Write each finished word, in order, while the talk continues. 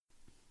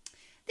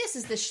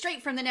This is the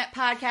Straight from the Net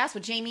podcast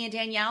with Jamie and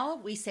Danielle.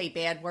 We say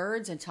bad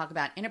words and talk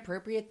about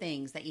inappropriate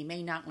things that you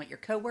may not want your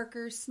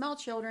coworkers, small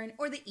children,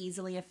 or the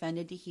easily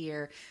offended to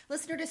hear.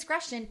 Listener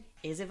discretion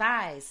is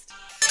advised.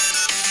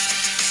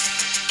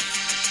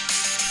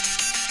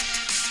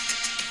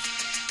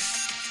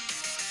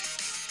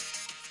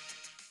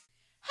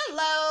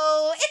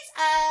 Hello, it's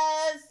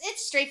us.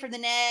 It's Straight from the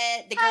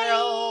Net, the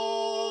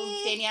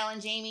girls, Danielle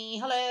and Jamie.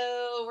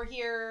 Hello, we're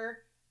here.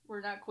 We're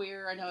not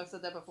queer. I know I've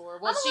said that before.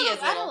 Well,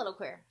 I'm a little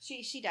queer.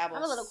 She dabbles.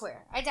 I'm a little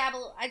queer. I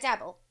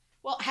dabble.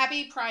 Well,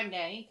 happy Prime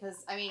Day,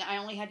 because, I mean, I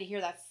only had to hear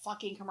that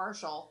fucking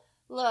commercial.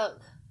 Look,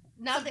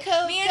 me and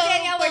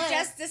Danielle were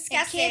just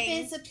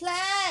discussing.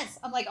 Supplies.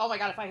 I'm like, oh my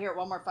God, if I hear it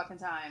one more fucking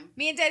time.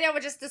 Me and Danielle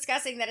were just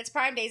discussing that it's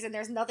Prime Days and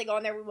there's nothing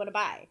on there we want to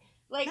buy.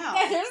 Like, No.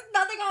 there's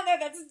nothing on there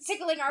that's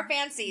tickling our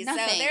fancies.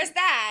 Nothing. So there's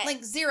that.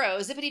 Like zero,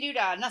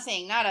 zippity-doo-dah,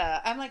 nothing,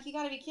 nada. I'm like, you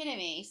gotta be kidding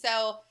me.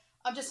 So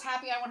I'm just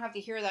happy I won't have to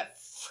hear that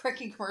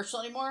freaking commercial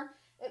anymore.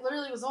 It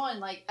literally was on,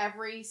 like,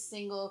 every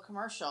single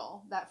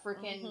commercial. That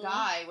freaking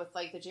guy with,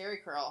 like, the Jerry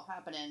curl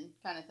happening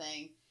kind of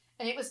thing.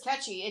 And it was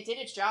catchy. It did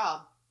its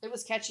job. It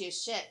was catchy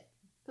as shit.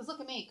 Because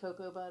look at me,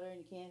 cocoa butter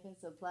and camping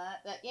supply.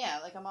 Yeah,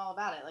 like, I'm all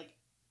about it. Like,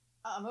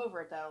 I'm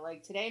over it, though.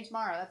 Like, today and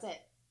tomorrow, that's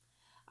it.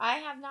 I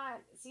have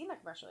not seen the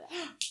commercial yet.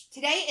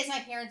 Today is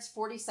my parents'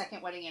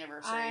 42nd wedding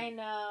anniversary. I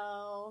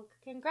know.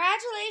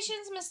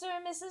 Congratulations, Mr.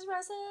 and Mrs.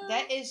 Russell.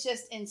 That is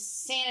just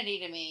insanity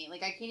to me.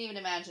 Like, I can't even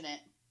imagine it.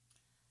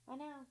 I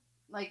know.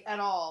 Like, at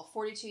all.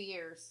 42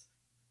 years.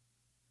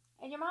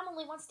 And your mom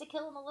only wants to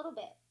kill him a little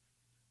bit.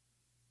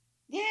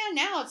 Yeah,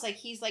 now it's like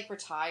he's, like,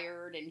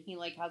 retired and he,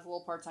 like, has a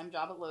little part-time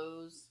job at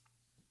Lowe's.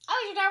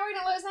 Oh, is your dad working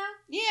at Lowe's now?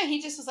 Yeah,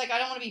 he just was like, I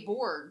don't want to be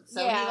bored.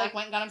 So Yeah. he, like,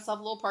 went and got himself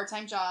a little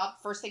part-time job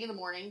first thing in the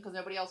morning because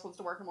nobody else wants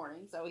to work in the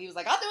morning. So he was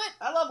like, I'll do it.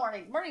 I love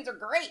mornings. Mornings are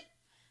great.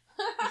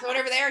 So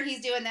whatever there,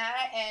 he's doing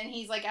that, and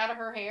he's, like, out of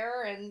her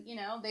hair, and, you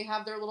know, they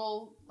have their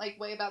little, like,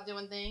 way about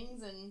doing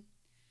things, and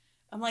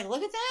I'm like,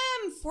 look at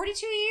them,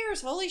 42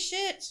 years, holy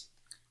shit.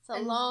 It's a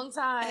long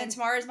time. And then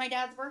tomorrow's my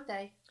dad's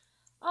birthday.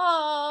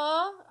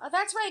 Oh,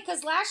 that's right,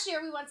 because last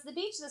year we went to the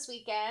beach this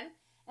weekend,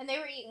 and they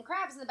were eating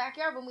crabs in the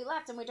backyard when we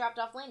left, and we dropped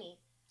off Lainey.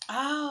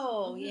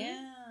 Oh,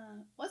 yeah.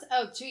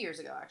 2 years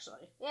ago,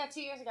 actually. Yeah,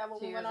 2 years ago when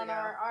 2 we went years on ago.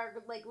 our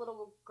like,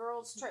 little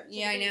girls' trip to the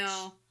Yeah, I beach.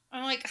 know.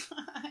 I'm like,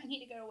 I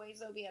need to go away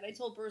so bad. I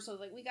told Bruce, I was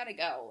like, we gotta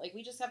go. Like,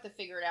 we just have to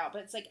figure it out.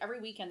 But it's like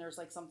every weekend there's,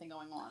 like, something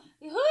going on.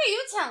 Who are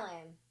you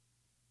telling?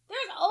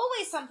 There's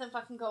always something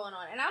fucking going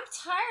on, and I'm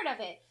tired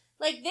of it.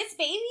 Like, this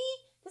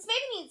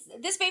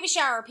baby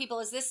shower, people,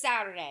 is this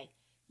Saturday.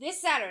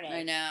 This Saturday.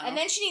 I know. And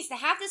then she needs to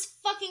have this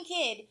fucking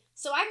kid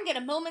so I can get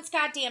a moment's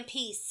goddamn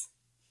peace.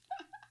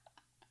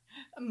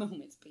 A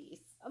moment's peace.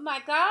 Oh my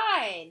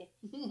God.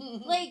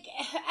 Like,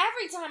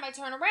 every time I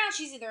turn around,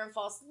 she's either in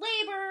false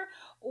labor,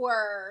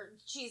 or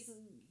she's,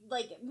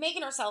 like,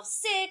 making herself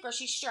sick, or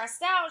she's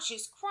stressed out,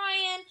 she's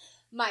crying.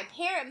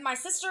 My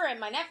sister and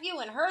my nephew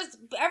and hers,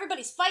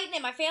 everybody's fighting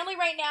in my family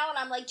right now, and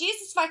I'm like,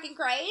 Jesus fucking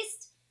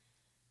Christ.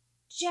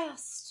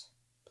 Just,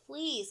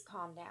 please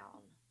calm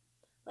down.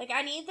 Like,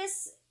 I need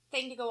this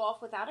thing to go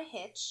off without a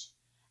hitch.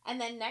 And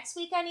then next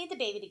week I need the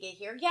baby to get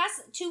here.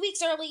 Yes, 2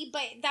 weeks early,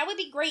 but that would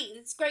be great.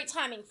 It's great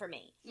timing for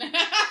me.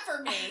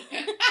 For me.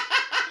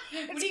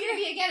 What are you going to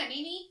be again, a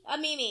Mimi? A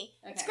Mimi.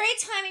 Okay. It's great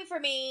timing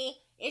for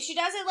me. If she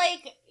does it,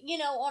 like, you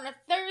know, on a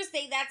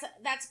Thursday,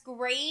 that's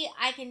great.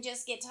 I can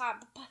just get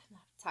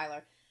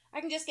Tyler. I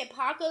can just get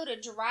Paco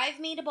to drive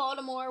me to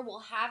Baltimore.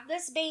 We'll have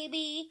this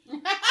baby.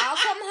 I'll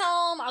come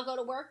home. I'll go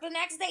to work the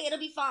next day. It'll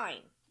be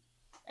fine.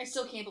 I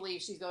still can't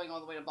believe she's going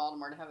all the way to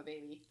Baltimore to have a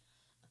baby.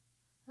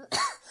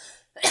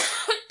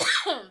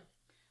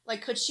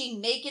 Like, could she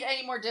make it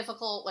any more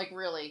difficult? Like,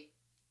 really?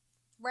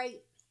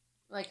 Right.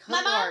 Like,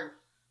 My good Lord.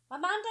 My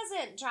mom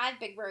doesn't drive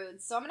big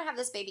roads, so I'm going to have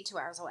this baby 2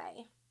 hours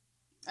away.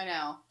 I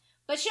know.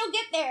 But she'll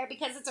get there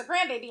because it's her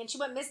grandbaby and she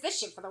wouldn't miss this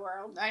shit for the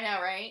world. I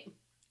know, right?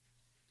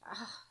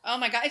 Oh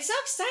my God. It's so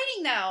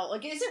exciting now.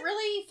 Like, is it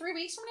really 3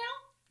 weeks from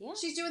now? Yeah.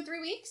 She's doing 3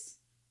 weeks?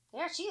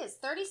 Yeah, she is.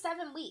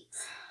 37 weeks.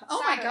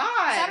 Oh Saturday. my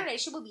God. Saturday,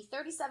 she will be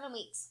 37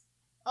 weeks.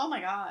 Oh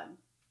my God.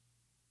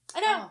 I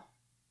know. Oh.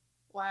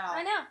 Wow.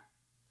 I know.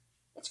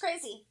 It's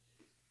crazy.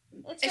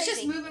 It's It's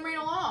crazy. just moving right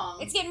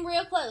along. It's getting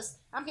real close.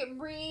 I'm getting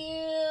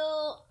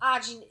real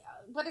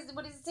what does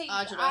it say?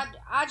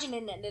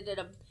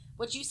 Agita.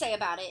 What you say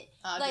about it?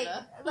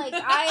 Agita. Like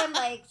I am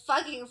like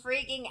fucking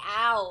freaking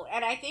out,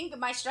 and I think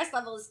my stress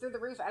level is through the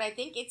roof, and I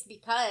think it's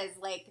because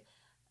like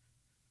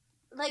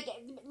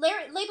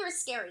labor is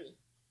scary.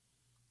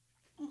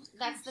 Oh,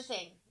 That's the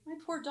thing. My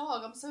poor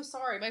dog. I'm so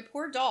sorry. My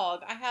poor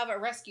dog. I have a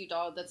rescue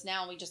dog that's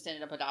now, we just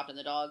ended up adopting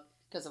the dog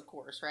because of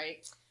course,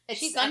 right?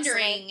 She's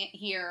thundering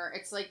here.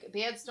 It's like a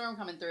bad storm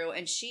coming through,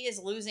 and she is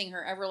losing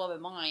her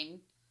ever-loving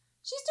mind.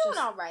 She's doing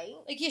all right.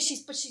 Like, yeah,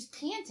 she's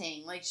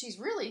panting. Like, she's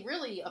really,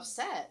 really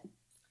upset.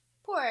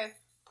 Poor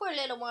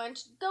little one.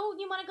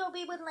 You want to go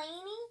be with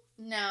Lainey?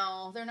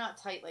 No, they're not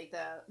tight like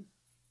that.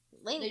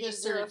 Lainey They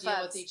just sort of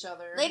deal with each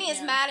other. Lainey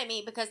is mad at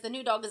me because the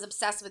new dog is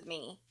obsessed with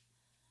me.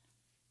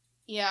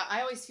 Yeah,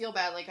 I always feel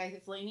bad. Like,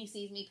 if Lainey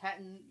sees me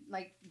petting,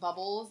 like,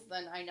 Bubbles,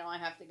 then I know I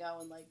have to go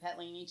and, like, pet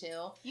Lainey,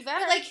 too. You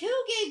better. But, like, who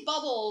gave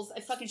Bubbles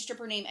a fucking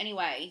stripper name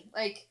anyway?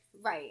 Like,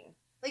 right.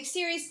 Like,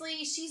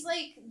 seriously, she's,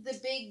 like, the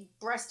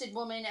big-breasted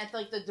woman at,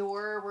 like, the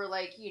door where,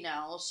 like, you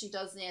know, she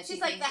does nasty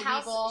She's like things the to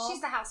house. people.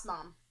 She's the house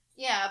mom.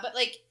 Yeah, but,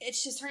 like,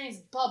 it's just her name's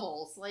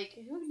Bubbles. Like,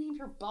 who named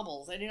her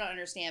Bubbles? I do not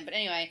understand. But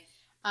anyway,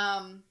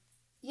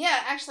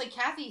 yeah, actually,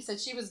 Kathy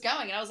said she was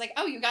going, and I was like,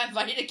 oh, you got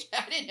invited to...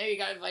 I didn't know you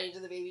got invited to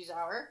the baby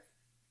shower.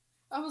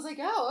 I was like,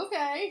 oh,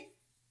 okay.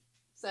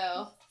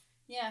 So,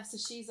 yeah, so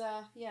she's,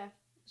 yeah.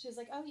 She was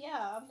like, oh,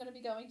 yeah, I'm gonna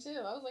be going, too.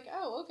 I was like,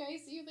 oh, okay,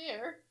 see you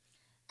there.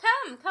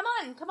 Come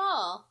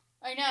on.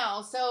 I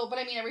know. So, but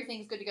I mean,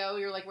 everything's good to go.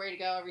 You're, like, ready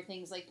to go.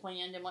 Everything's, like,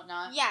 planned and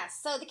whatnot. Yes.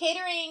 So the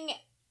catering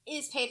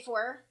is paid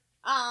for.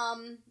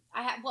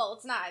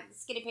 It's not.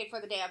 It's getting paid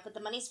for the day of, but the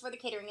money's for the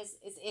catering is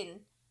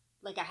in.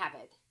 Like, I have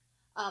it.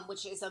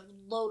 Which is a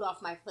load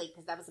off my plate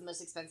because that was the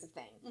most expensive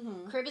thing.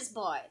 Mm-hmm. Crib is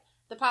bought.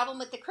 The problem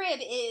with the crib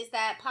is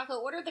that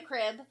Paco ordered the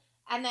crib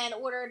and then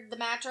ordered the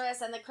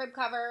mattress and the crib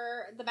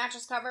cover, the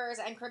mattress covers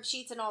and crib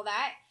sheets and all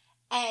that.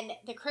 And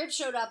the crib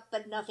showed up,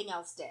 but nothing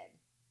else did.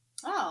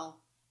 Oh.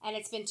 And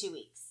it's been 2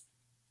 weeks.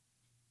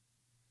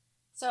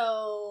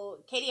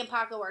 So Katie and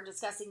Paco are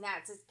discussing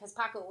that because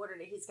Paco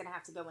ordered it. He's going to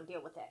have to go and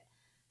deal with it.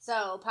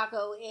 So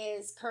Paco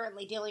is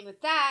currently dealing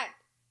with that.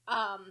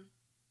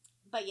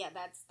 But yeah,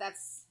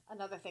 that's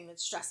another thing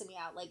that's stressing me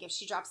out. Like, if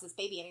she drops this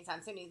baby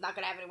anytime soon, he's not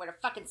going to have anywhere to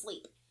fucking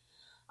sleep.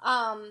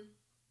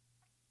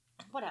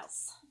 What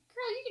else?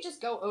 Girl, you could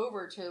just go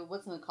over to,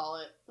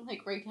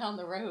 like, right down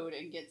the road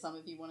and get some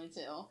if you wanted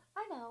to.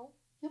 I know.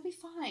 You'll be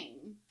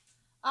fine.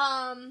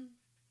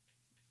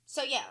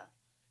 So yeah.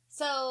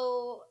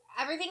 So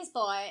everything's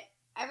bought.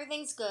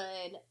 Everything's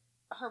good.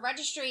 Her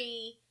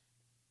registry,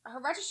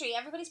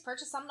 everybody's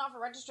purchased something off her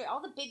registry.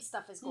 All the big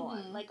stuff is gone.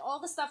 Mm-hmm. Like, all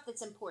the stuff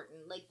that's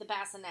important, like the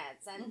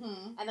bassinets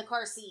and the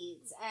car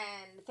seats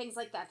and things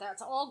like that.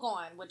 That's all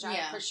gone, which I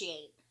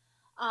appreciate.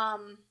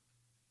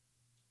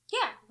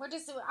 Yeah,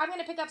 I'm going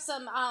to pick up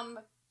some,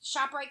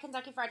 ShopRite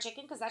Kentucky Fried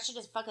Chicken, because that shit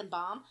is fucking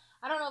bomb.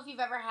 I don't know if you've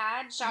ever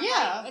had ShopRite.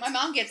 Yeah, my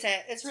mom gets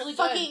it. It's really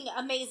fucking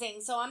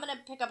amazing. So I'm going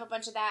to pick up a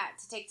bunch of that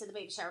to take to the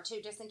baby shower,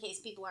 too, just in case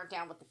people aren't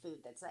down with the food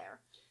that's there.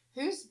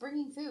 Who's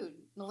bringing food?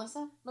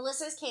 Melissa?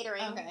 Melissa's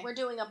catering. Okay. We're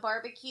doing a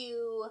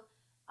barbecue,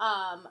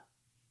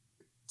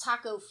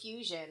 taco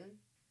fusion.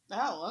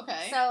 Oh,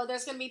 okay. So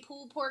there's going to be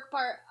pulled pork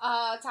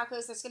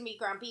tacos. There's going to be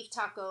ground beef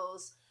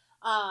tacos.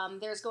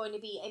 There's going to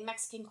be a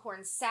Mexican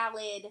corn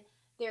salad.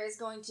 There's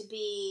going to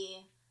be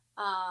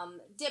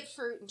dipped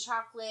fruit and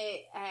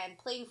chocolate and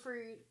plain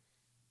fruit.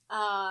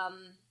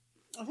 Oh,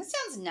 that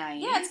sounds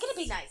nice. Yeah, it's going to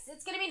be nice.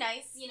 It's going to be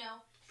nice, you know.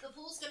 The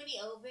pool's going to be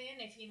open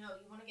if, you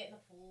want to get in the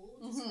pool.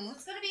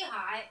 It's going to be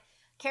hot.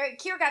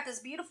 Kier got this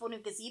beautiful new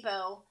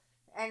gazebo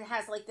and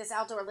has, like, this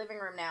outdoor living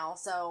room now,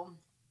 so...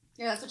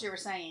 Yeah, that's what you were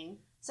saying.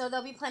 So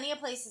there'll be plenty of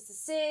places to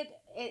sit.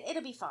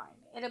 It'll be fine.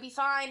 It'll be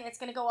fine. It's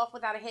going to go off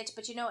without a hitch,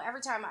 but,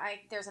 every time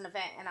there's an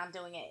event and I'm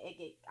doing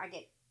it, I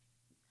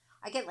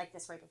get like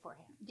this right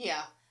beforehand.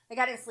 Yeah. Like,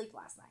 I didn't sleep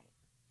last night.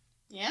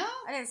 Yeah?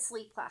 I didn't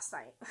sleep last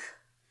night.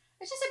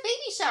 It's just a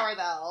baby shower,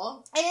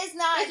 though. It is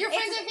not. With your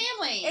friends and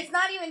family. It's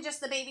not even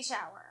just the baby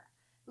shower.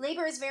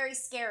 Labor is very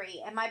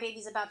scary, and my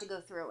baby's about to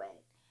go through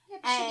it. Yeah,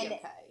 but she'll be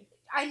okay.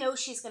 I know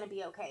she's going to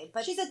be okay,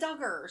 but... She's a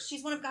Duggar.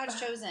 She's one of God's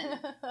chosen.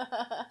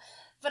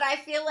 But I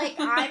feel like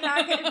I'm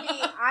not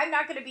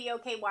going to be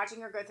okay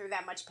watching her go through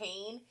that much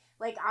pain.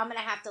 Like, I'm going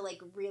to have to,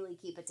 like, really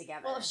keep it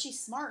together. Well, if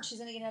she's smart, she's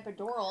going to get an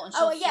epidural, and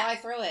she'll fly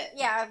through it.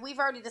 Yeah, we've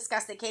already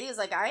discussed it. Katie was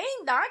like, I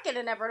ain't not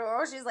getting an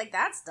epidural. She's like,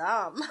 that's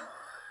dumb.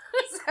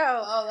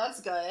 Oh,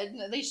 that's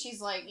good. At least she's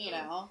like,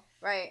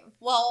 Right.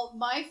 Well,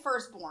 my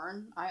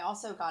firstborn, I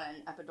also got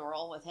an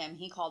epidural with him.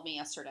 He called me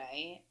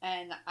yesterday,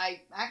 and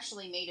I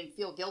actually made him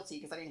feel guilty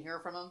because I didn't hear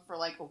from him for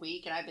like a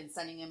week, and I've been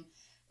sending him,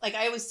 like,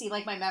 I always see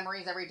like my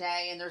memories every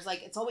day, and there's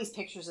like, it's always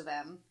pictures of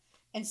him.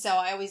 And so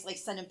I always like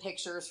send him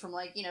pictures from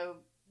like,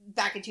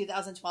 back in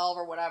 2012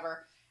 or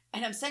whatever.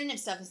 And I'm sending him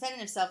stuff, and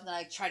then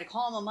I tried to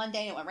call him on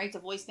Monday, and it went right to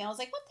voicemail. I was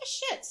like, what the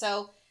shit?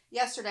 So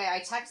yesterday I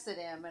texted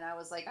him, and I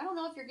was like, I don't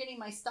know if you're getting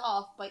my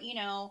stuff, but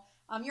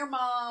I'm your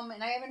mom,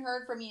 and I haven't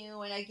heard from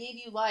you, and I gave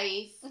you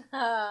life,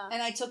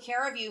 and I took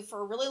care of you for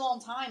a really long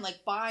time,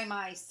 like, by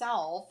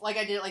myself. Like,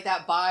 I did it like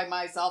that, by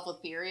myself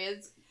with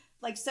periods.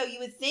 Like, so you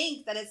would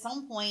think that at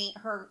some point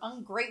her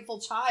ungrateful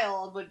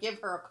child would give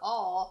her a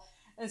call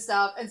and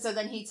stuff. And so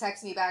then he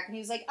texted me back, and he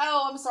was like,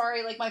 oh, I'm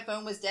sorry, like, my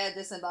phone was dead,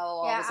 this and blah,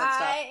 blah, blah, all this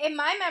stuff. In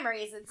my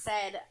memories, it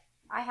said,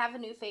 I have a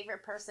new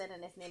favorite person,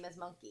 and his name is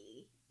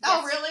Monkey.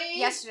 Oh, really?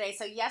 Yesterday.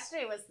 So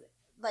yesterday was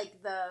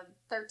like the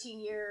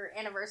 13-year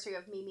anniversary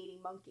of me meeting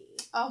Monkey.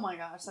 Oh my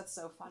gosh, that's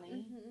so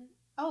funny. Mm-hmm.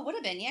 Oh, it would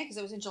have been, yeah, because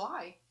it was in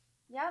July.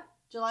 Yep.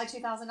 July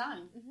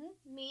 2009.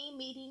 Mm-hmm. Me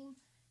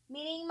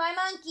meeting my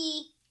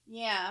monkey.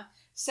 Yeah.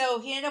 So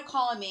he ended up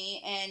calling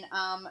me, and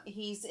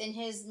he's in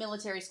his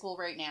military school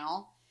right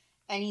now.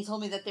 And he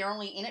told me that they're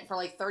only in it for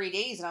like 30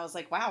 days. And I was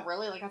like, wow,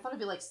 really? Like, I thought it'd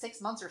be like 6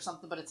 months or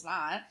something, but it's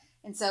not.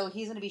 And so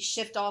he's going to be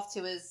shipped off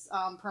to his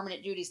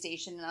permanent duty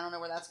station, and I don't know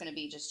where that's going to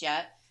be just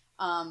yet,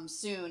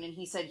 soon. And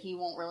he said he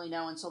won't really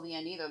know until the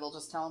end either. They'll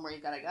just tell him where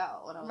he's got to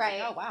go. And I was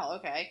like, oh, wow,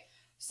 okay.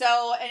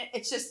 So, and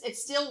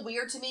it's still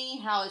weird to me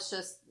how it's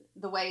just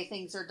the way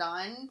things are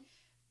done.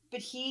 But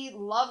he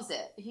loves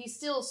it. He's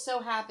still so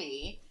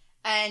happy.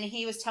 And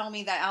he was telling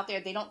me that out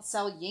there, they don't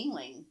sell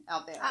Yingling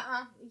out there.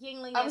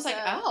 Yingling I was like,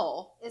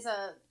 is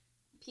a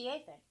PA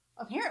thing.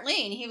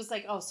 Apparently. And he was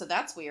like, oh, so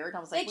that's weird. I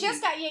was like, they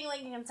just got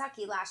Yingling in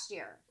Kentucky last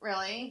year.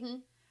 Really? Mm-hmm.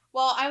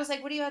 Well, I was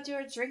like, what are you out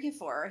there drinking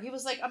for? He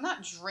was like, I'm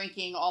not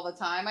drinking all the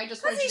time. I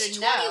just want you to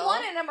know. Because he's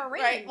 21 and a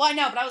Marine. Right. Well, I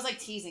know, but I was like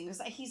teasing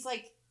because he's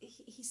like,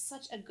 he's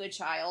such a good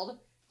child.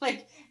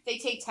 Like, they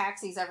take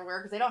taxis everywhere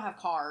because they don't have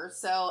cars.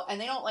 So, and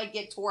they don't like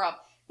get tore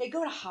up. They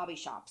go to hobby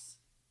shops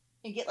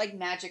and get like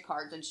magic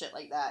cards and shit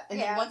like that. And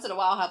then once in a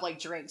while have like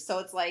drinks. So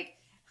it's like,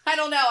 I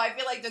don't know. I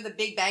feel like they're the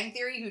Big Bang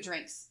Theory who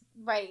drinks.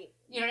 Right.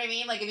 You know what I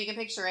mean? Like, if you can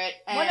picture it.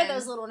 And one of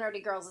those little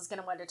nerdy girls is going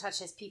to want to touch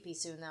his pee-pee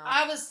soon, though.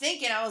 I was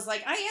thinking, I was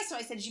like, I asked him,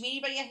 I said, did you meet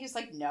anybody yet? He was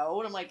like, no.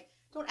 And I'm like,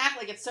 don't act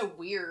like it's so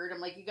weird. I'm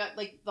like, you got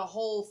like the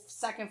whole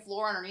second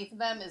floor underneath of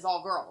them is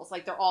all girls.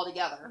 Like, they're all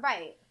together.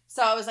 Right.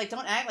 So I was like,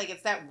 don't act like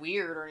it's that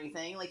weird or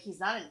anything. Like, he's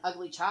not an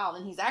ugly child,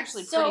 and he's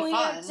actually pretty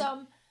fun.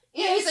 Handsome.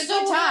 Yeah, he's a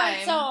good time.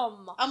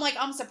 Handsome. I'm like,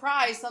 I'm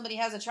surprised somebody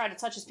hasn't tried to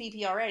touch his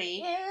pee-pee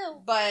already.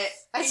 Ew. But,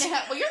 I know,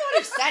 well, you're the one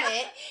who said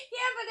it.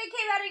 Yeah, but it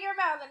came out of your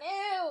mouth and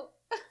ew.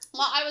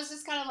 Well, I was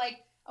just kind of like,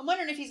 I'm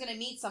wondering if he's going to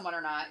meet someone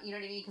or not. You know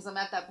what I mean? Because I'm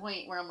at that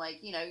point where I'm like,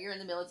 you know, you're in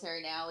the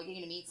military now. Like, you're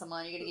going to meet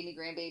someone. You're going to give me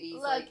grandbabies.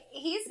 Look, like,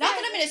 he's not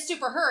that I'm in a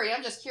super hurry.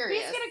 I'm just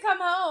curious. He's going to come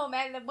home,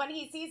 and when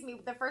he sees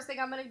me, the first thing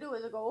I'm going to do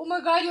is go, oh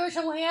my God, you're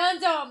so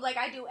handsome. Like,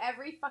 I do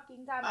every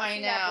fucking time I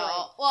see that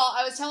boy. Well,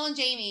 I was telling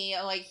Jamie,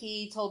 like,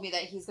 he told me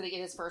that he's going to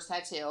get his first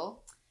tattoo.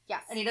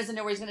 Yes. And he doesn't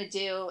know what he's going to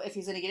do, if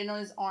he's going to get it on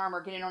his arm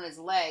or get it on his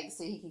leg,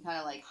 so he can kind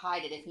of, like,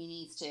 hide it if he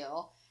needs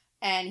to.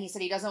 And he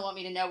said he doesn't want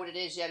me to know what it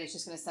is yet. He's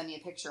just going to send me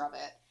a picture of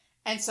it.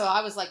 And so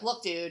I was like,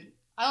 look, dude,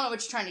 I don't know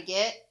what you're trying to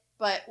get,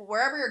 but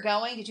wherever you're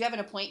going, did you have an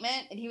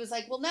appointment? And he was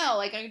like, well, no,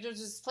 like, there's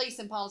this place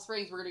in Palm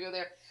Springs. We're going to go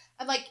there.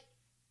 I'm like,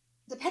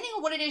 depending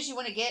on what it is you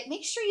want to get,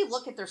 make sure you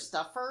look at their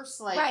stuff first.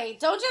 Like, right.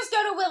 Don't just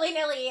go to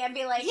willy-nilly and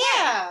be like,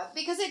 yeah,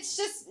 because it's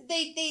just,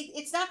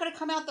 it's not going to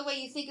come out the way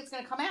you think it's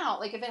going to come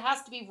out. Like, if it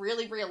has to be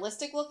really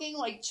realistic looking,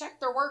 like,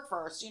 check their work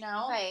first, you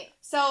know? Right.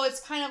 So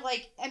it's kind of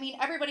like, I mean,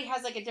 everybody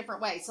has, like, a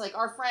different way. So, like,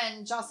 our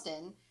friend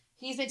Justin,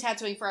 he's been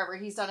tattooing forever.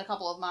 He's done a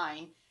couple of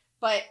mine.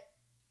 But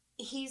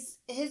his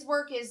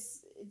work is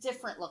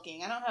different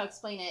looking. I don't know how to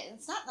explain it.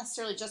 It's not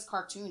necessarily just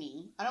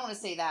cartoony. I don't want to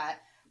say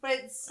that. But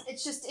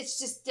it's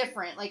just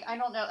different. Like, I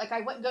don't know. Like,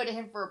 I wouldn't go to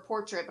him for a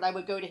portrait, but I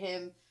would go to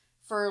him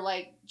for,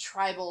 like,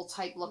 tribal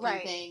type looking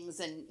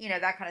things and, you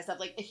know, that kind of stuff.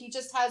 Like, he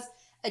just has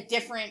a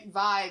different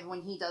vibe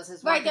when he does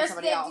his work than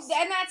somebody else.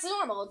 And that's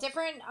normal.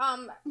 Different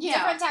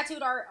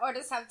tattooed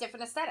artists have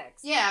different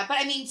aesthetics. Yeah, but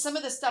I mean, some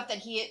of the stuff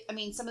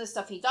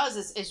he does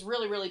is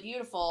really, really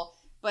beautiful.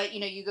 But,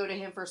 you know, you go to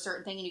him for a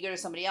certain thing and you go to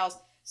somebody else.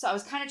 So I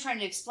was kind of trying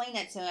to explain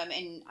that to him.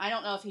 And I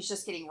don't know if he's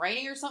just getting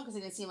writing or something because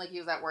it didn't seem like he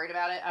was that worried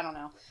about it. I don't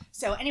know.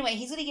 So anyway,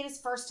 he's going to get his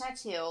first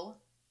tattoo.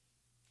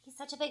 He's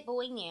such a big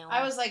boy now.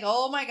 I was like,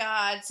 oh my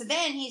God. So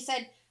then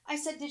I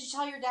said, did you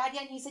tell your dad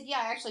yet? And he said,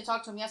 yeah, I actually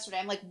talked to him yesterday.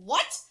 I'm like,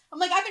 what? I'm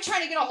like, I've been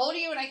trying to get a hold of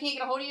you and I can't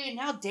get a hold of you. And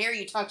how dare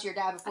you talk to your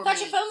dad before I thought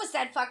your phone was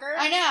dead, fucker.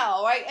 I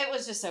know. It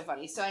was just so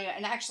funny. So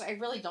and actually, I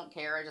really don't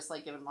care. I just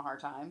like giving him a hard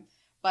time.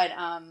 But,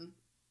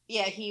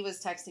 yeah, he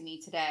was texting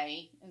me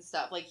today and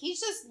stuff. Like, he's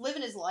just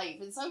living his life.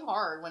 It's so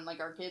hard when, like,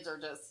 our kids are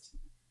just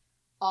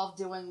off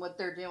doing what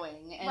they're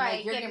doing. And,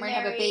 like, you're getting ready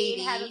to have a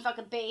baby. Having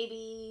fucking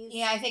babies.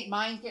 Yeah, I think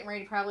mine's getting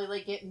ready to probably,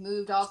 like, get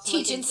moved off to,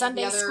 teaching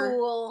Sunday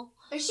school.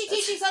 Is she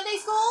teaching Sunday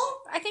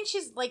school? I think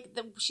she's, like,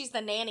 she's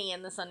the nanny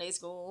in the Sunday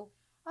school.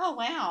 Oh,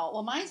 wow.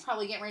 Well, mine's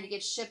probably getting ready to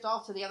get shipped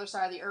off to the other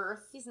side of the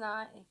earth. He's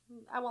not.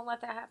 I won't let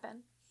that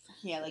happen.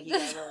 Yeah, like, you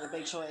got a really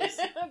big choice.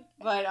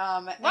 But,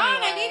 Ron, anyway.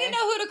 I need to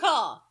know who to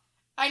call.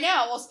 I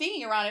know. Well,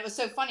 speaking of Ron, it was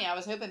so funny. I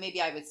was hoping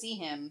maybe I would see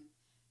him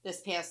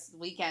this past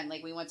weekend.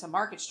 Like, we went to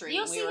Market Street.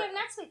 You'll see him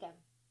next weekend.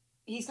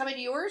 He's coming to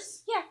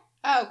yours? Yeah.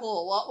 Oh,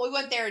 cool. Well, we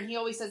went there, and he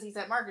always says he's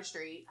at Market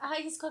Street.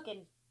 He's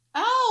cooking.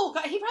 Oh,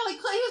 God, he was probably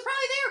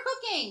there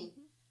cooking.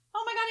 Mm-hmm.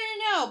 Oh, my God, I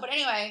didn't know. But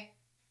anyway,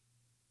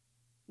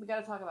 we got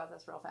to talk about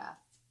this real fast.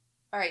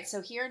 All right,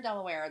 so here in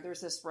Delaware,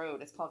 there's this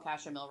road. It's called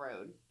Cassia Mill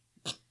Road.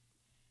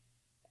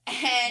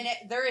 And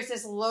there is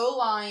this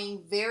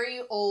low-lying,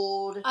 very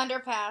old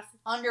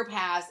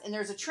underpass, and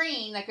there's a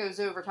train that goes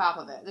over top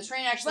of it. The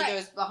train actually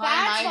goes behind my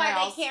house. That's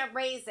why they can't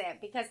raise it,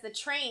 because the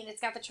train, it's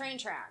got the train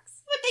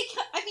tracks.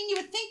 But you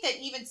would think that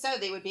even so,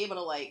 they would be able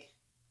to, like,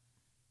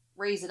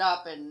 raise it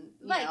up and,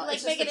 you know,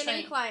 like make it an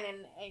incline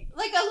and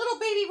like a little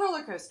baby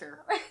roller coaster.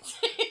 For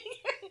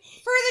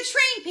the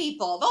train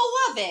people. They'll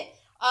love it.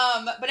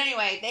 But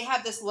anyway, they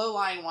have this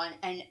low-lying one,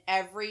 and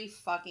every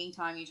fucking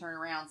time you turn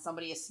around,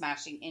 somebody is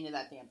smashing into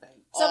that damn thing.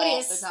 Somebody all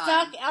is the time.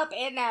 stuck up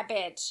in that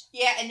bitch.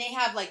 Yeah, and they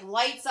have, like,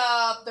 lights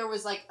up. There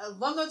was, like,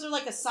 one goes through,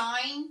 like, a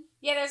sign.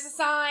 Yeah, there's a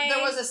sign.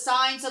 There was a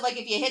sign, so, like,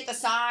 if you hit the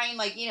sign,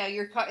 like, you know,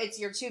 you're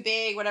too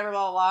big, whatever,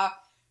 blah, blah, blah.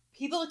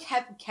 People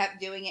kept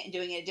doing it and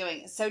doing it and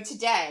doing it. So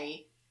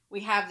today,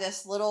 we have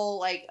this little,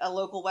 like, a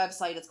local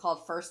website. It's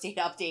called First Aid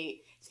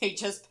Update. They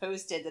just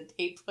posted that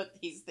they put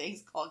these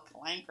things called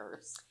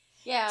clankers.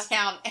 Yeah.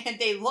 Down, and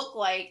they look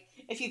like,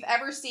 if you've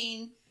ever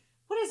seen,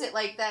 what is it,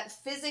 like that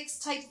physics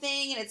type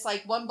thing, and it's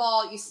like one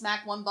ball, you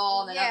smack one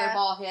ball, and then another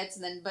ball hits,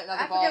 and then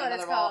another ball, and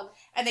another ball, called.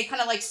 And they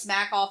kind of like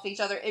smack off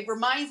each other. It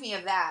reminds me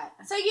of that.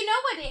 So you know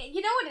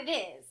what it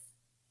is.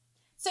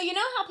 So you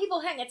know how people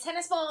hang a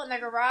tennis ball in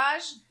their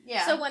garage?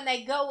 Yeah. So when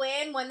they go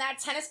in, when that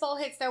tennis ball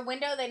hits their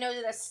window, they know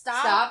to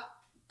stop. Stop.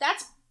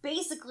 That's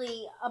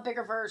basically a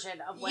bigger version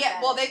of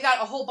what they've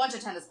got a whole bunch of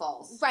tennis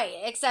balls. Right,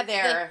 except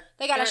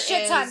they got a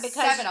shit ton because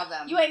 7 of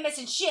them. You ain't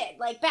missing shit.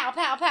 Like, pow,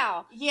 pow,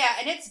 pow. Yeah,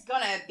 and it's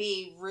gonna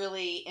be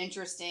really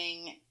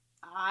interesting.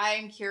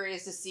 I'm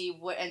curious to see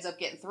what ends up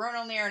getting thrown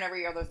on there and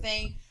every other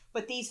thing.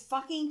 But these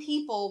fucking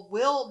people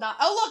will not...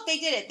 Oh, look, they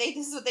did it.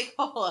 This is what they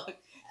call it.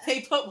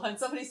 They put one.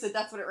 Somebody said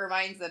that's what it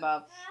reminds them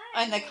of.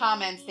 In the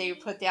comments, they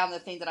put down the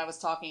thing that I was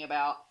talking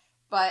about.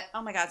 But,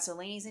 oh my God, so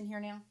Lainey's in here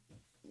now?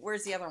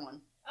 Where's the other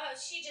one? Oh,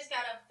 she just got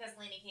up because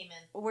Lainey came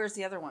in. Where's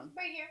the other one?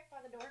 Right here, by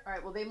the door. All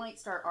right, well, they might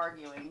start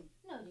arguing.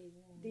 No, they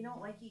won't. They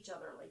don't like each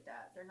other like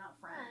that. They're not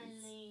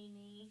friends. Hi,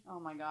 Lainey. Oh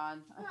my God.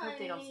 I hope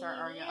they don't start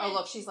arguing. Oh,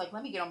 look, she's like,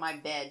 let me get on my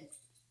bed.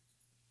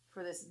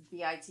 For this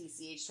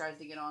BITCH tries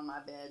to get on my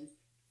bed.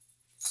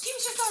 She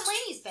was just on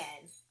Lainey's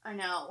bed. I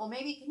know. Well,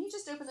 maybe, can you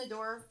just open the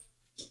door?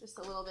 Just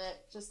a little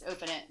bit. Just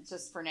open it,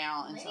 just for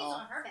now. Lainey's until...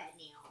 on her bed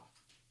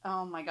now.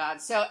 Oh my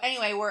God. So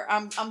anyway,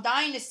 I'm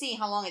dying to see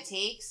how long it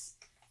takes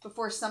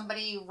before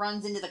somebody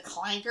runs into the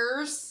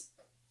clankers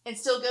and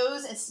still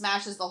goes and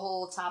smashes the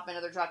whole top end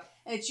of their truck.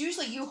 And it's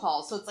usually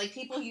U-Haul, so it's like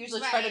people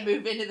usually try to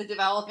move into the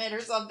development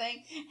or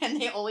something, and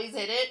they always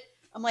hit it.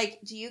 I'm like,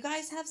 do you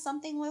guys have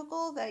something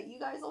local that you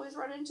guys always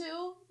run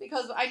into?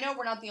 Because I know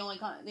we're not the only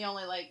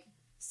like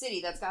city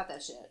that's got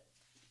that shit.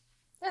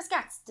 There's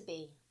got to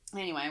be.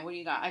 Anyway, what do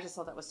you got? I just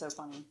thought that was so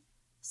funny.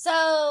 So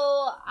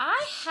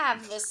I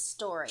have this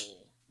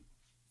story.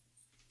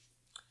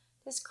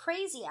 This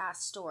crazy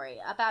ass story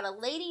about a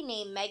lady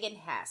named Megan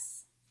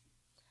Hess.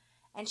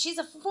 And she's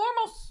a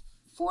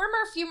former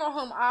funeral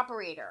home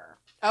operator.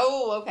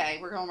 Oh, okay.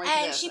 We're going right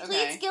to this. And she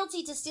pleads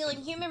guilty to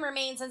stealing human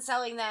remains and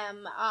selling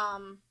them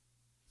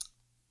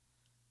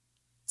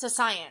to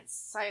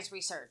science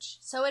research.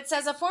 So it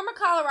says a former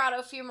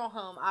Colorado funeral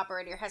home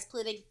operator has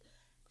pleaded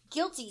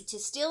guilty to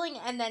stealing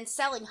and then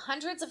selling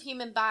hundreds of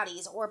human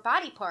bodies or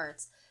body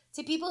parts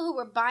to people who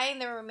were buying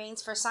their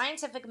remains for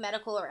scientific,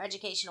 medical, or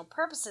educational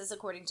purposes,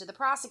 according to the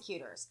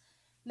prosecutors.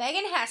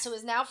 Megan Hess, who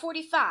is now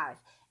 45,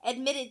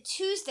 admitted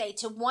Tuesday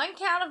to 1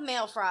 count of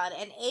mail fraud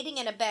and aiding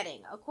and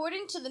abetting,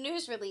 according to the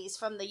news release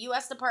from the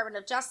U.S. Department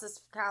of Justice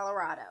of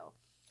Colorado.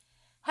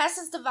 Hess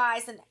has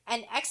devised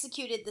and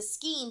executed the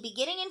scheme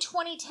beginning in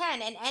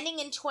 2010 and ending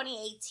in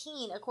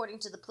 2018, according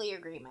to the plea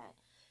agreement.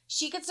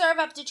 She could serve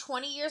up to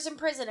 20 years in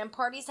prison, and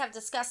parties have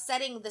discussed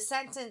setting the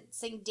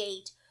sentencing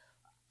date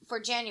for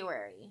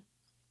January.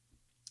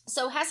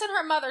 So Hess and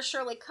her mother,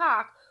 Shirley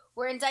Koch,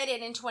 were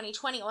indicted in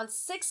 2020 on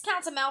 6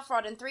 counts of mail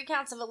fraud and 3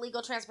 counts of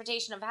illegal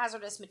transportation of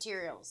hazardous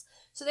materials.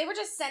 So they were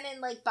just sending,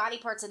 like, body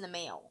parts in the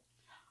mail.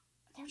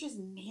 They're just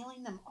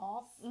mailing them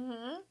off?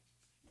 Mm-hmm.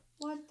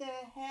 What the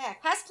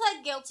heck? Hess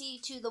pled guilty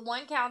to the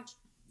 1 count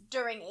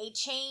during a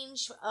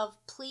change of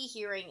plea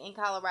hearing in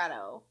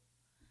Colorado.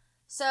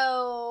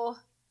 So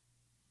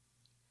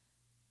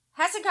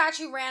Hess and Koch,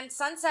 who ran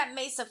Sunset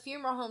Mesa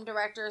Funeral Home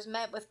Directors,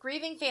 met with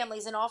grieving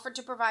families and offered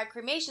to provide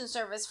cremation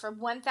service for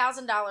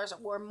 $1,000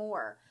 or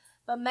more.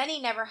 But many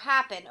never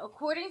happened.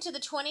 According to the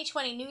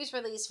 2020 news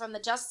release from the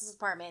Justice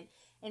Department,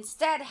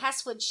 instead,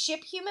 Hess would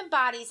ship human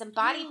bodies and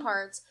body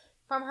parts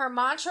from her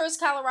Montrose,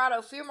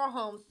 Colorado funeral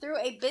home through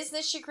a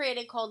business she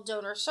created called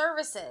Donor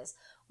Services,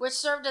 which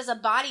served as a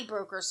body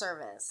broker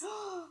service.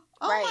 Oh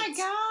my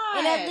God!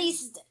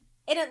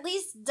 In at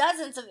least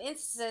dozens of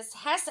instances,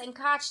 Hess and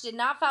Koch did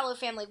not follow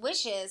family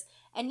wishes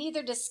and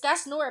neither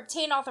discuss nor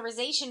obtain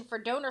authorization for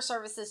donor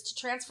services to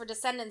transfer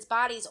descendants'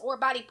 bodies or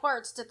body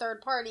parts to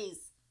third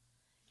parties.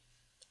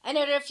 And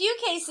in a few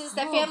cases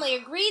that family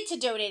agreed to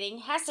donating,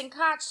 Hess and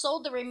Koch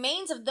sold the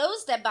remains of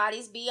those dead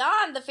bodies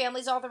beyond the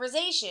family's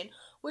authorization,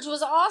 which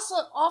was also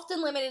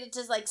often limited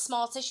to like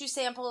small tissue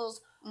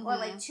samples or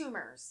like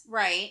tumors.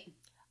 Right.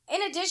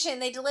 In addition,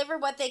 they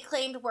delivered what they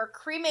claimed were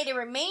cremated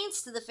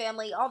remains to the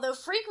family, although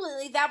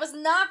frequently that was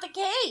not the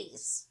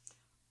case.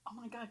 Oh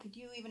my God, could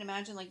you even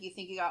imagine, like, you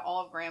think you got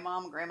all of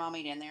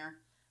Grandmommy in there?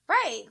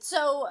 Right,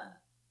 so,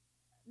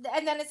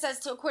 and then it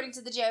says, according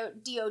to the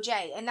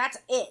DOJ, and that's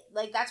it.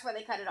 Like, that's where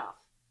they cut it off.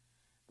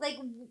 Like,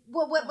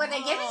 what were they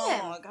giving him?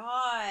 Oh,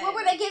 God. What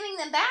were they giving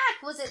them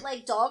back? Was it,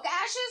 like, dog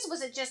ashes?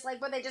 Was it just, like,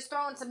 were they just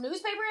throwing some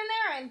newspaper in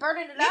there and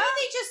burning it Maybe up?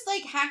 they just,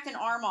 like, hacked an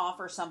arm off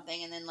or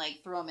something and then,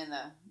 like, threw him in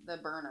the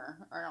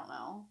burner. I don't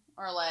know.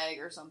 Or a leg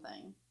or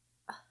something.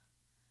 If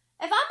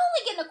I'm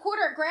only getting a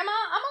quarter of grandma,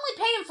 I'm only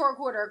paying for a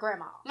quarter of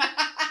grandma.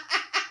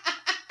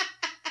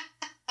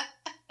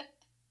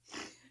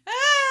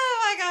 Oh,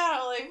 my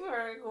God. Only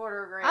for a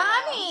quarter of grandma.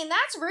 I mean,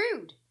 that's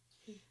rude.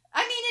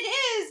 I mean, it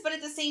is, but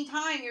at the same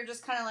time, you're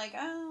just kind of like,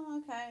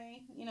 oh,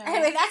 okay, you know.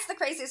 Anyway, that's the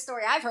craziest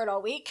story I've heard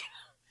all week.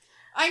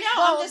 I know.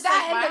 Well, I'm just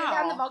that like,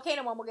 and wow. the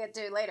volcano one we'll get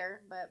to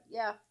later, but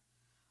yeah.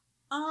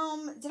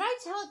 Did I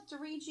to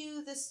read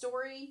you this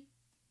story?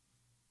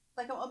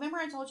 Like, remember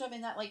I told you I'm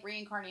in that, like,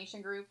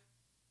 reincarnation group?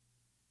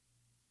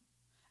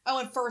 Oh,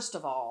 and first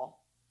of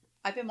all,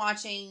 I've been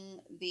watching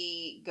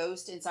The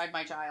Ghost Inside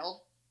My Child.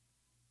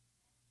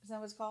 Is that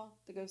what it's called?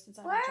 The Ghost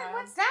Inside My Child?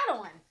 What's that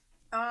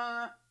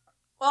on?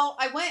 Well,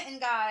 I went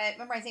and got,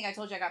 remember I think I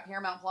told you I got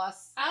Paramount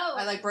Plus? Oh.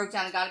 I, like, broke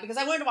down and got it because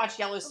I wanted to watch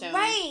Yellowstone.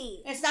 Right.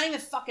 And it's not even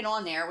fucking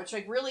on there, which,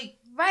 like, really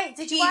Right.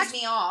 Did you teased watch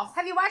me off.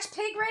 Have you watched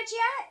Pig Ridge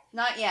yet?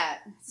 Not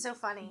yet. So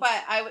funny.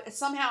 But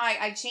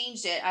I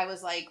changed it. I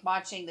was, like,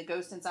 watching The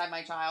Ghost Inside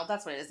My Child.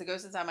 That's what it is, The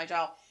Ghost Inside My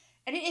Child.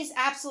 And it is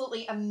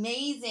absolutely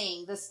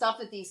amazing, the stuff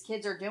that these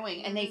kids are doing.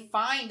 Mm-hmm. And they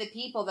find the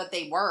people that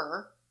they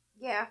were.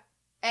 Yeah.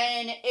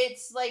 And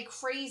it's, like,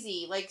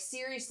 crazy. Like,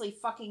 seriously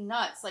fucking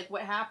nuts. Like,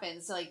 what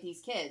happens to, like,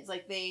 these kids.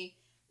 Like, they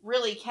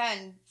really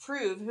can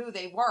prove who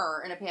they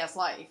were in a past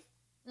life.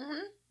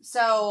 Mm-hmm.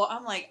 So,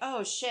 I'm like,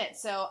 oh, shit.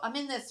 So, I'm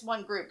in this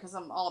one group because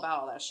I'm all about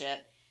all that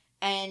shit.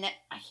 And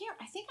I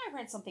think I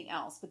read something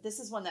else, but this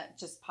is one that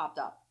just popped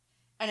up.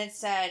 And it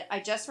said, I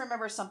just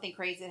remember something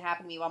crazy that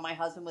happened to me while my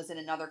husband was in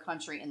another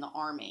country in the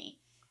army.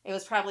 It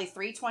was probably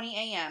 3:20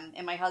 a.m.,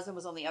 and my husband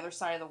was on the other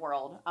side of the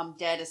world. I'm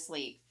dead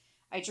asleep.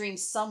 I dreamed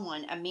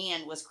a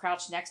man, was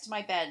crouched next to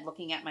my bed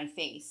looking at my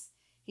face.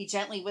 He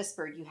gently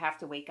whispered, you have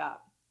to wake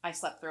up. I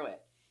slept through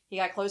it. He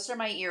got closer to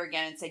my ear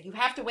again and said, you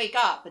have to wake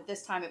up. But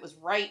this time it was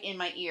right in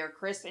my ear,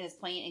 crisp and as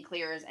plain and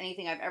clear as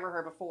anything I've ever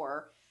heard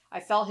before. I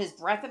felt his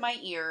breath in my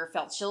ear,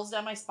 felt chills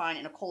down my spine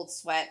and a cold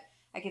sweat.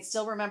 I can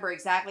still remember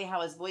exactly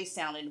how his voice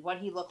sounded, what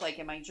he looked like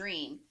in my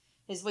dream.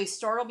 His voice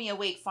startled me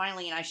awake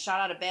finally, and I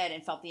shot out of bed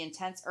and felt the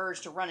intense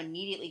urge to run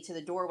immediately to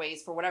the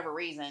doorways for whatever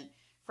reason.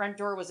 Front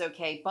door was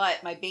okay,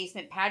 but my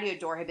basement patio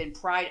door had been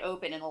pried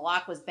open and the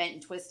lock was bent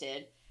and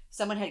twisted.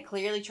 Someone had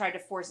clearly tried to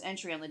force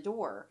entry on the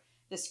door.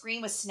 The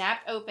screen was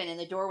snapped open and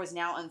the door was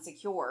now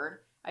unsecured.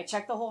 I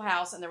checked the whole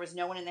house and there was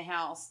no one in the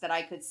house that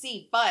I could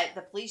see, but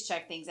the police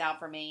checked things out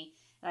for me,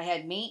 and I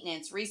had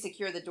maintenance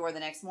re-secure the door the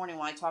next morning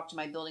when I talked to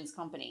my building's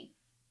company.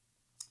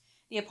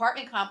 The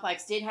apartment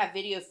complex did have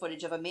video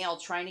footage of a male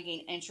trying to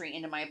gain entry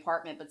into my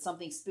apartment, but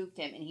something spooked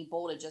him and he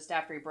bolted just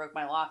after he broke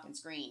my lock and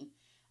screen.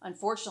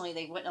 Unfortunately,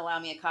 they wouldn't allow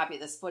me a copy of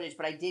this footage,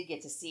 but I did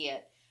get to see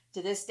it.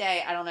 To this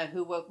day, I don't know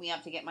who woke me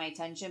up to get my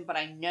attention, but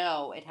I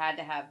know it had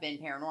to have been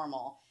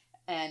paranormal.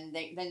 And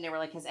then they were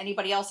like, has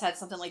anybody else had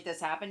something like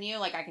this happen to you?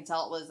 Like, I can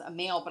tell it was a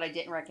male, but I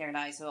didn't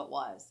recognize who it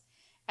was.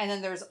 And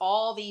then there's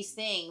all these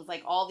things,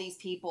 like all these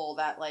people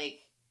that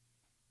like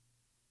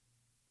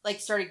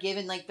started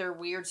giving like their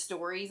weird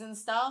stories and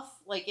stuff.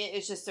 Like,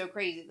 it's just so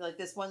crazy. Like,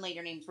 this one lady,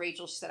 her name's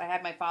Rachel, she said, I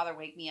had my father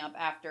wake me up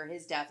after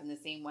his death in the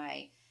same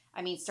way.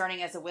 I mean,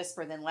 starting as a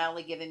whisper, then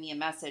loudly giving me a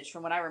message.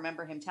 From what I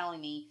remember him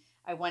telling me,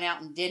 I went out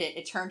and did it.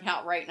 It turned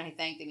out right, and I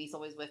thanked him. He's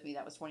always with me.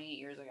 That was 28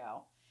 years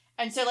ago.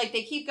 And so, like,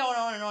 they keep going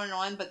on and on and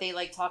on, but they,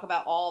 like, talk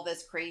about all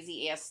this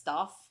crazy-ass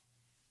stuff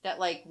that,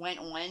 like, went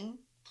on.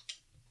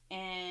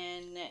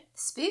 And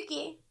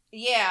spooky.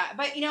 Yeah,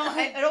 but, you know,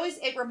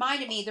 it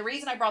reminded me, the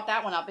reason I brought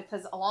that one up,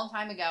 because a long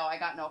time ago, I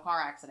got into a car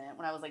accident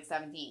when I was, like,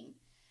 17.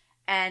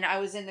 And I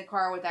was in the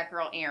car with that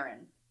girl,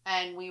 Erin.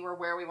 And we were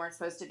where we weren't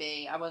supposed to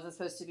be. I wasn't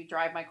supposed to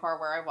drive my car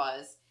where I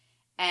was.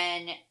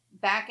 And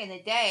back in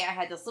the day, I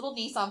had this little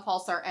Nissan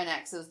Pulsar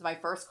NX. It was my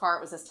first car.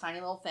 It was this tiny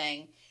little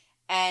thing.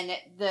 And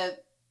the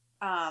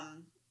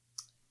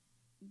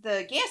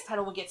gas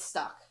pedal would get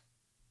stuck.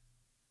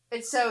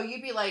 And so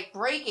you'd be like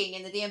braking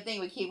and the damn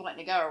thing would keep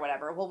wanting to go or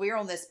whatever. Well, we were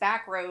on this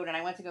back road and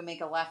I went to go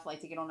make a left, like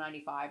to get on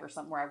 95 or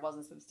something where I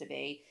wasn't supposed to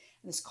be.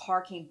 And this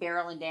car came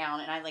barreling down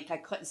and I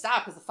couldn't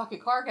stop because the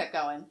fucking car kept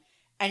going.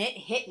 And it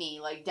hit me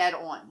like dead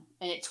on.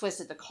 And it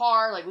twisted the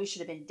car, like we should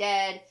have been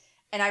dead.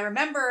 And I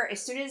remember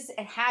as soon as it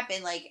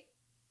happened, like,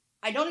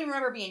 I don't even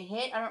remember being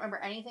hit. I don't remember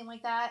anything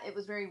like that. It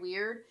was very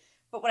weird.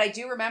 But what I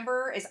do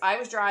remember is I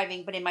was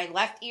driving, but in my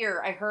left ear,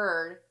 I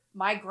heard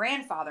my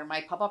grandfather,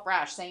 my Papa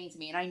Brash, saying to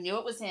me, and I knew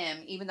it was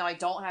him, even though I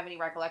don't have any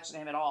recollection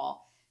of him at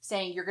all,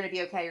 saying, you're going to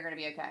be okay, you're going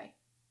to be okay.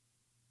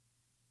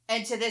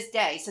 And to this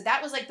day, so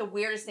that was like the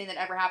weirdest thing that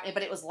ever happened,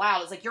 but it was loud.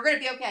 It was like, you're going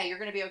to be okay, you're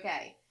going to be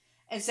okay.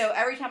 And so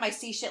every time I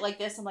see shit like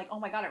this, I'm like, oh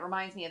my God, it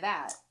reminds me of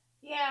that.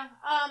 Yeah,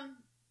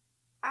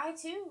 I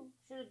too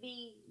should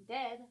be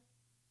dead,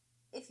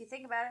 if you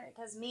think about it,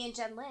 because me and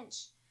Jen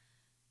Lynch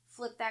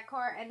flipped that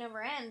car end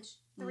over end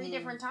 3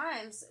 different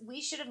times.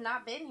 We should have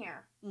not been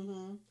here.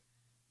 Mm-hmm.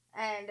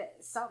 and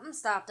something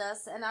stopped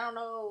us, and I don't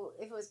know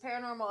if it was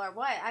paranormal or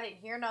what. I didn't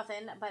hear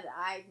nothing, but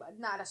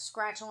not a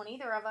scratch on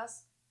either of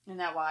us. Isn't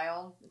that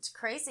wild? It's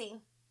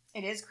crazy.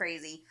 It is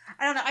crazy.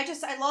 I don't know.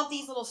 I love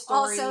these little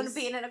stories. Also,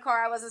 being in a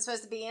car I wasn't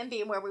supposed to be in,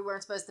 being where we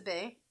weren't supposed to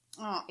be.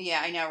 Oh,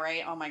 yeah, I know,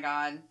 right? Oh my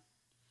God.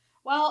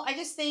 Well, I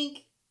just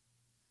think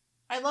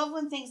I love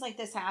when things like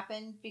this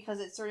happen because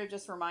it sort of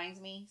just reminds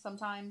me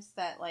sometimes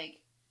that,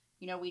 like,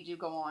 you know, we do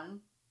go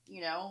on.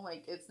 You know,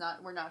 like,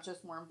 we're not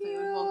just warm food.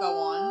 We'll go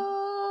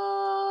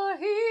on.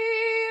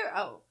 Here.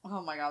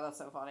 Oh my God, that's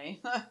so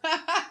funny.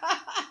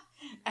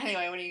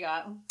 Anyway, what do you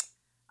got?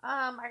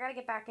 I gotta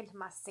get back into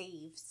my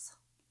saves.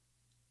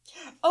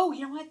 Oh,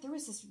 you know what? There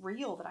was this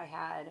reel that I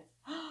had.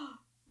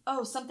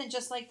 Oh, something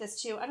just like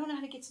this too. I don't know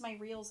how to get to my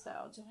reels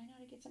though. Do I know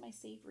how to get to my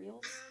saved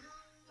reels?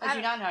 I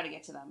do not know how to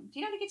get to them. Do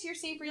you know how to get to your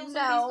saved reels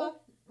on Facebook?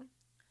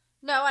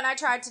 No, and I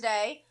tried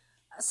today.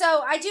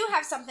 So I do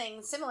have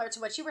something similar to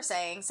what you were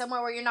saying.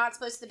 Somewhere where you're not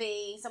supposed to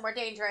be. Somewhere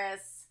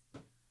dangerous.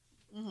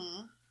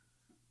 Mm-hmm.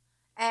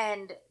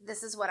 And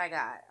this is what I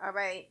got. All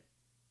right.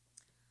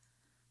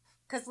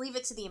 Because leave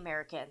it to the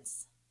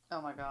Americans.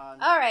 Oh my God.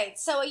 All right.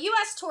 So a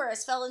U.S.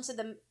 tourist fell into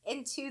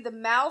the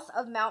mouth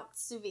of Mount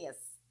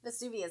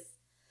Vesuvius,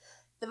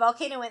 the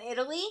volcano in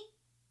Italy,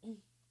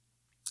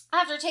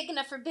 after taking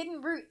a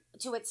forbidden route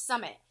to its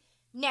summit.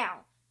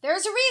 Now,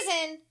 there's a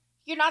reason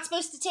you're not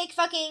supposed to take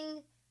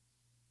fucking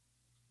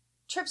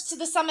trips to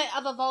the summit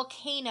of a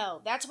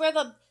volcano. That's where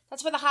the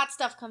hot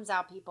stuff comes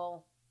out,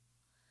 people.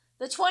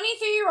 The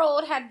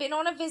 23-year-old had been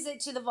on a visit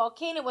to the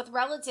volcano with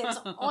relatives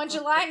on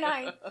July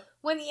 9th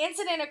when the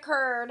incident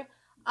occurred.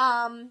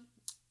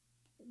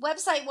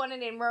 Website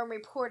Wanted in Rome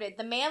reported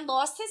the man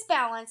lost his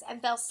balance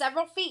and fell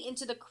several feet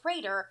into the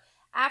crater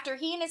after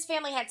he and his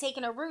family had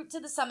taken a route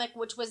to the summit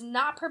which was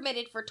not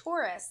permitted for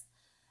tourists.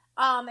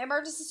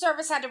 Emergency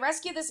service had to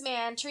rescue this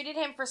man, treated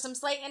him for some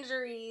slight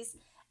injuries,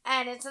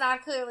 and it's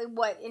not clearly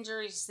what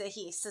injuries that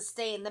he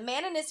sustained. The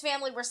man and his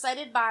family were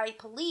cited by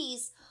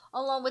police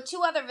along with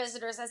two other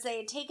visitors as they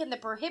had taken the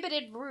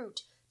prohibited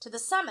route to the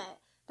summit.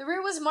 The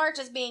route was marked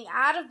as being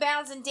out of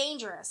bounds and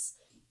dangerous.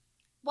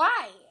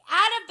 Why?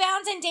 Out of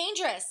bounds and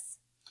dangerous.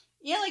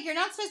 Yeah, like you're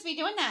not supposed to be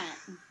doing that.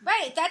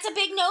 Right, that's a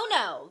big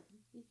no-no.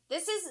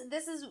 This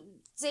is,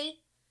 see,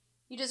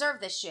 you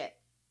deserve this shit.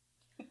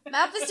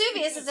 Mount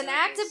Vesuvius is an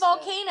active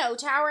volcano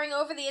towering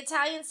over the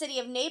Italian city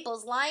of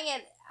Naples, lying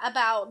at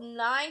about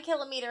 9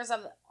 kilometers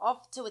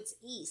off to its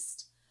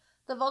east.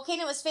 The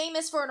volcano is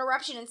famous for an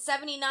eruption in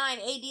 79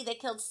 AD that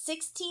killed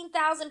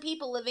 16,000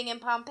 people living in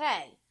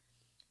Pompeii,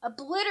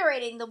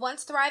 obliterating the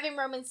once thriving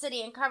Roman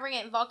city and covering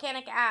it in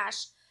volcanic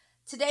ash.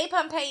 Today,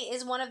 Pompeii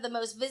is one of the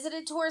most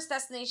visited tourist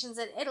destinations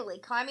in Italy.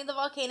 Climbing the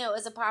volcano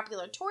is a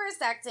popular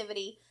tourist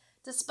activity,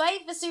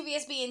 despite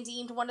Vesuvius being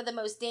deemed one of the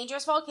most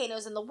dangerous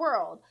volcanoes in the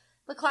world.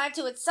 The climb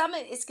to its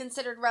summit is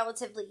considered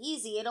relatively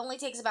easy. It only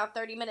takes about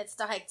 30 minutes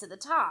to hike to the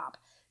top.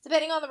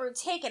 Depending on the route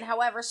taken,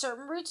 however,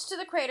 certain routes to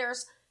the crater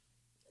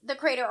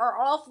are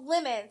off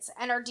limits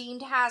and are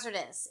deemed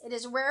hazardous. It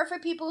is rare for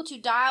people to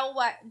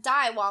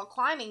die while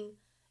climbing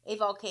a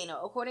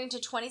volcano. According to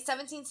a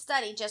 2017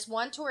 study, just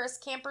one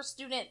tourist, camper,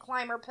 student,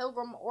 climber,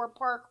 pilgrim, or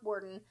park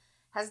warden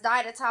has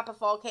died atop a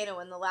volcano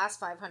in the last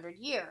 500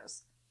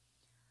 years.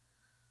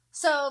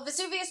 So,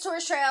 Vesuvius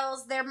tourist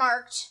trails, they're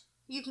marked.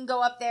 You can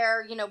go up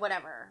there,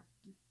 whatever.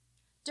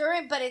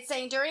 But it's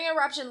saying during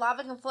eruption,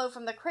 lava can flow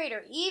from the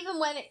crater, even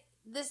when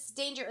this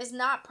danger is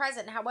not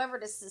present. However,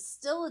 this is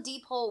still a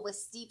deep hole with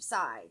steep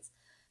sides.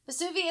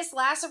 Vesuvius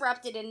last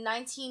erupted in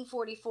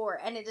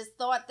 1944, and it is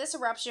thought this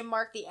eruption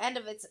marked the end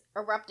of its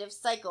eruptive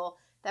cycle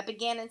that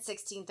began in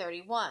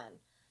 1631.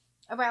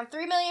 Around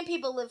 3 million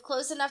people live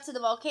close enough to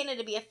the volcano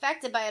to be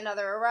affected by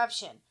another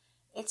eruption.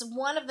 It's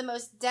one of the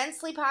most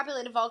densely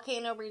populated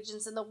volcano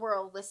regions in the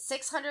world, with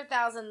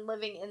 600,000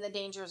 living in the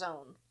danger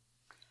zone.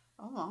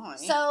 Oh my.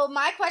 So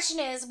my question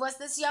is, was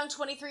this young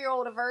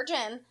 23-year-old a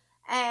virgin?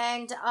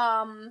 And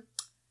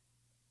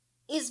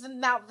is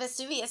Mount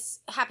Vesuvius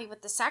happy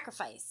with the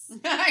sacrifice?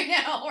 I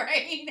know,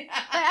 right? But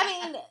I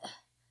mean,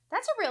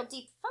 that's a real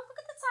deep. Look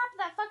at the top of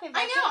that fucking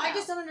volcano. I know. I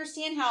just don't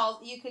understand how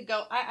you could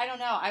go. I don't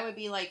know. I would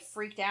be like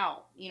freaked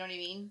out. You know what I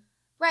mean?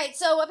 Right.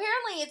 So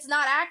apparently it's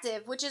not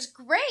active, which is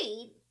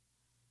great.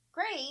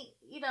 Great.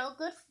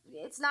 Good.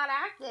 It's not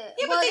active.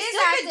 Yeah, well, but it is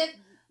active,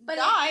 but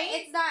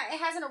it's not.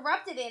 It hasn't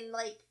erupted in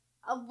like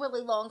a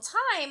really long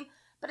time.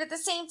 But at the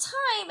same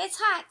time, it's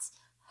hot.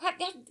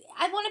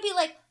 I want to be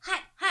like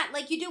hot,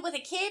 like you do with a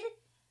kid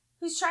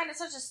who's trying to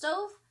touch a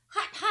stove.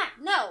 Hot.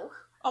 No.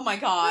 Oh my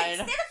God. Like,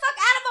 stay the fuck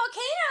out of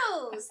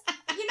volcanoes.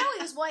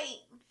 He was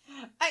white.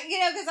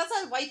 Because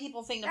that's a white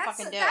people thing to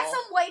fucking do. That's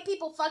some white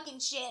people fucking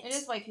shit. It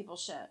is white people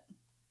shit.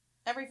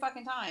 Every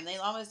fucking time. They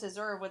almost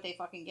deserve what they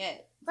fucking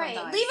get. Right.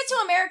 Sometimes. Leave it to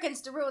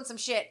Americans to ruin some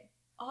shit.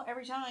 Oh,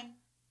 every time.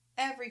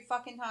 Every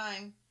fucking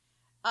time.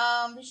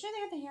 Did you know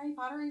they have the Harry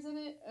Potter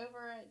exhibit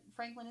over at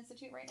Franklin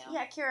Institute right now?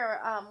 Yeah, Kira,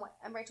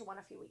 and Rachel went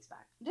a few weeks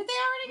back. Did they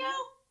already go?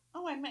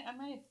 Oh, I might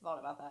have thought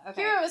about that.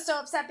 Okay. Kira was so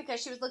upset because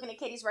she was looking at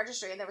Katie's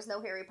registry and there was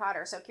no Harry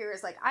Potter. So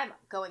Kira's like, I'm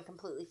going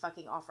completely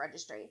fucking off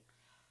registry.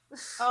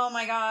 Oh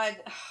my god.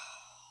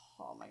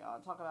 Oh my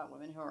god. Talk about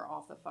women who are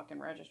off the fucking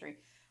registry.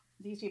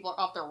 These people are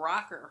off their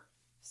rocker.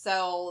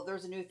 So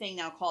there's a new thing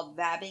now called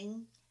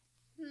vabbing.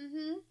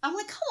 Mm-hmm. I'm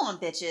like, come on,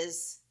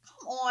 bitches.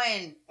 Come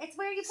on. It's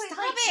where you put Stop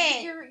like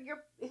it. your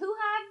who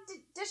had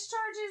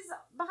discharges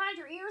behind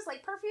your ears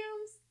like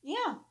perfumes. Yeah.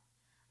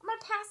 I'm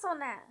gonna pass on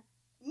that.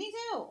 Me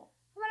too.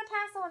 I'm gonna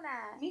pass on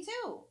that. Me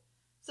too.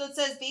 So it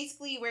says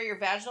basically where your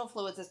vaginal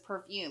fluids is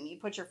perfume. You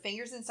put your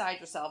fingers inside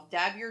yourself,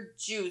 dab your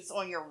juice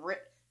on your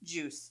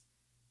juice.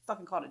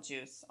 Fucking called it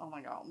juice. Oh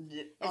my god.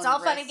 It's all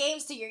fun and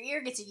games till your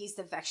ear gets a yeast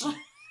infection.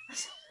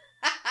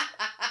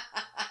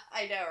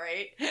 I know,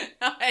 right?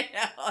 I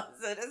know.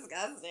 It's so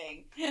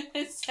disgusting.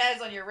 It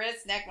says on your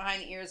wrist, neck,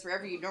 behind the ears,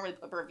 wherever you normally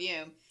put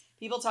perfume.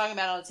 People talking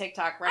about it on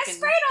TikTok. I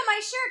sprayed on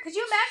my shirt. Could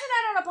you imagine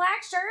that on a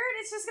black shirt?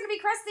 It's just gonna be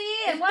crusty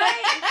and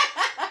white.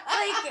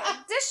 Like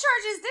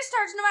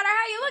discharge no matter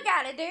how you look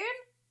at it, dude.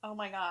 Oh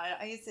my god.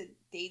 I used to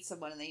date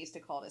someone and they used to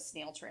call it a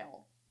snail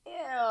trail. Ew.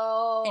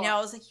 You know, I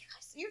was like, you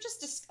guys, you're just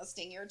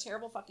disgusting. You're a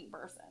terrible fucking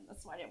person.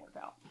 That's why it didn't work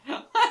out.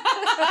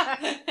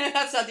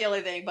 That's not the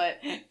only thing, but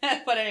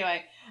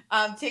anyway.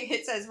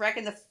 It says,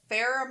 reckon the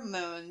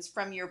pheromones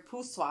from your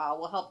poussoir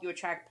will help you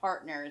attract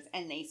partners,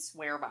 and they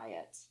swear by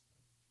it.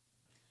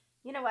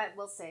 You know what?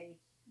 We'll see.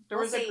 There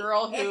was a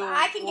girl who, if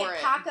I can wore get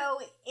it. Paco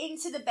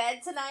into the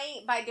bed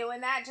tonight by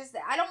doing that,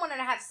 I don't want her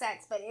to have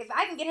sex, but if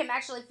I can get him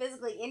actually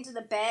physically into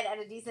the bed at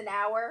a decent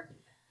hour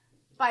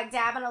by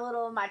dabbing a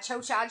little of my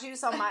chocha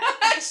juice on my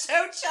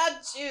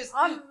chocha juice.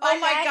 On my oh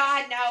my neck,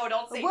 god, no!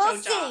 Don't say we'll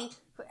chocha.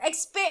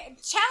 see.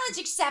 Challenge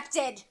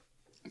accepted.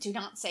 Do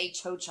not say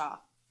chocha.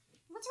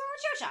 What's wrong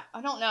with chocha?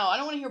 I don't know. I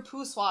don't want to hear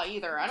poussoir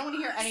either. I don't want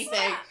to hear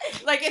anything.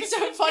 Like, it's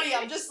so funny.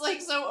 I'm just,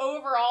 like, so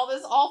over all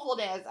this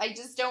awfulness. I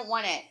just don't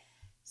want it.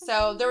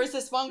 So, there was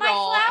this one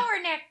girl. My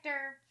flower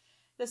nectar.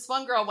 This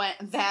one girl went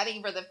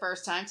vabbing for the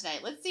first time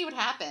tonight. Let's see what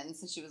happens.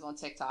 Since she was on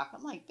TikTok.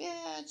 I'm like,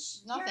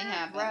 bitch, nothing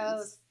happens.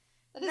 Gross.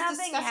 That is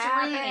Nothing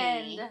disgusting.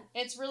 happened.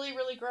 It's really,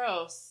 really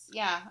gross.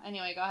 Yeah.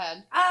 Anyway, go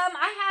ahead.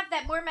 I have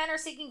that more men are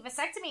seeking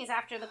vasectomies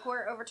after the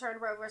court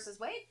overturned Roe versus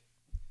Wade.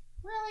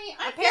 Really?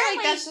 I feel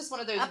like that's just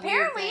one of those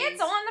apparently weird things.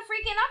 it's on the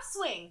freaking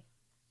upswing.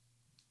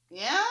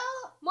 Yeah?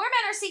 More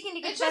men are seeking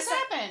to get It just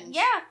happened.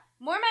 Yeah.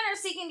 More men are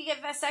seeking to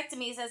get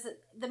vasectomies as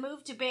the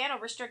move to ban or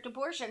restrict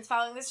abortions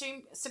following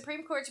the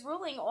Supreme Court's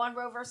ruling on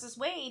Roe versus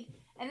Wade.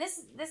 And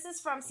this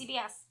is from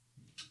CBS.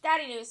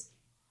 Daddy News.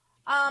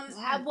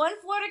 At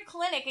one Florida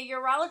clinic, a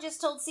urologist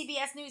told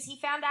CBS News he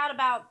found out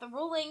about the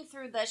ruling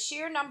through the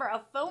sheer number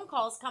of phone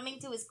calls coming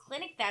to his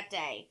clinic that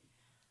day.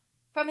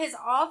 From his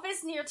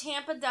office near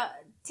Tampa,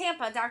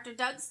 Dr.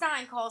 Doug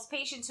Stein calls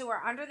patients who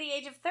are under the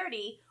age of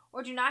 30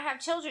 or do not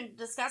have children to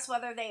discuss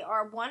whether they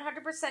are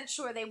 100%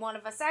 sure they want a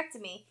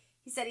vasectomy.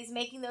 He said he's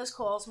making those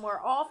calls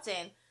more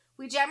often.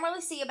 We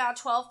generally see about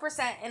 12%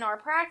 in our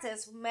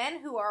practice,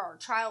 men who are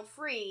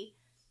child-free,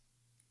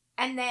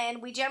 and then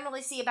we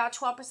generally see about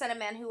 12% of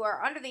men who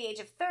are under the age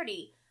of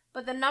 30.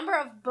 But the number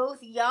of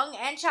both young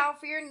and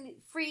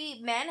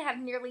child-free men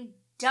have nearly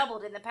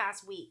doubled in the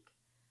past week.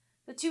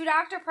 The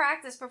two-doctor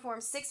practice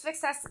performs 6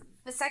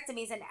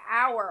 vasectomies an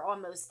hour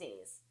on most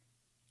days.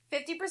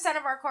 50%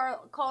 of our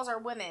calls are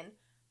women.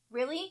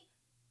 Really?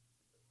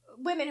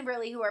 Women,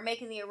 really, who are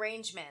making the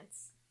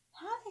arrangements.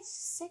 How is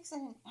 6 in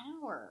an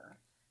hour?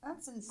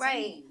 That's insane.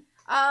 Right.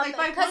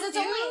 Like because it's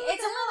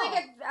only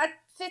like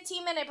a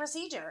 15-minute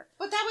procedure.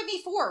 But that would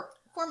be 4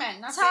 men,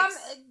 not Tom,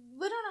 6.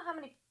 we don't know how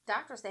many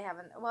doctors they have.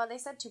 Well, they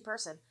said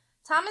 2-person.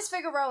 Thomas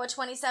Figueroa,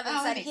 27,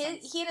 said he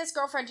and his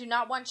girlfriend do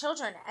not want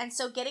children, and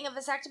so getting a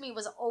vasectomy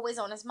was always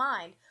on his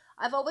mind.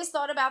 I've always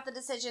thought about the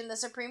decision. The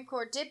Supreme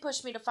Court did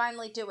push me to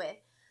finally do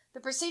it. The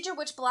procedure,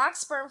 which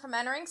blocks sperm from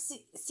entering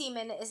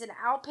semen, is an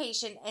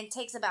outpatient and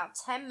takes about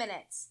 10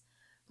 minutes.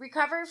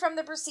 Recovery from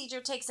the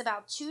procedure takes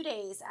about 2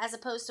 days, as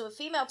opposed to a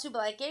female tube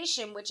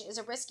ligation, which is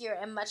a riskier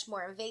and much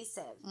more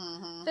invasive.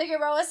 Mm-hmm.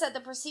 Figueroa said the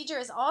procedure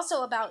is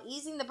also about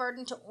easing the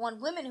burden on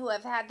women who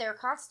have had their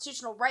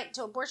constitutional right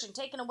to abortion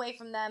taken away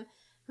from them,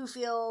 who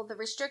feel the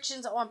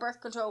restrictions on birth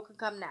control could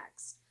come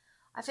next.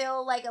 I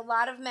feel like a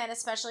lot of men,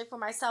 especially for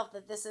myself,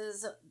 that this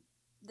is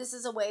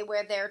a way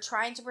where they're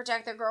trying to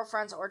protect their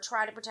girlfriends or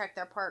try to protect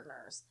their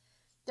partners.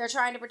 They're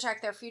trying to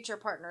protect their future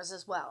partners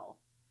as well.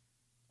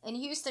 In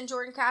Houston,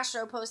 Jordan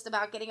Castro posted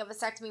about getting a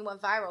vasectomy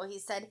went viral. He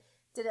said,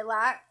 Did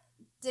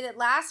it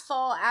last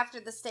fall after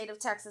the state of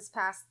Texas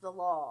passed the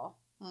law?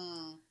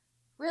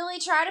 Really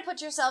try to put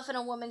yourself in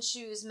a woman's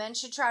shoes. Men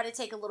should try to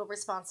take a little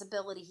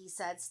responsibility, he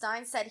said.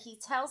 Stein said he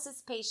tells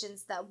his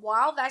patients that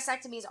while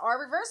vasectomies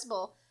are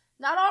reversible,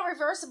 not all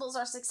reversibles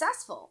are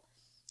successful.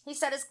 He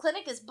said his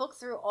clinic is booked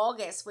through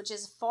August, which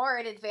is farther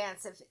in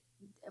advance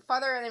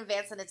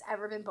than it's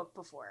ever been booked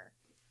before.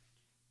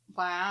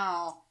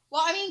 Wow.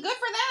 Well, I mean, good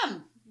for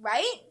them.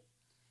 Right?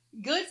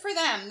 Good for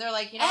them. They're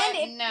like, you know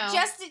what? No.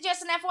 Just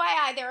an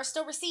FYI, there are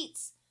still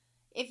receipts.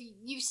 If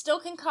you still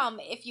can come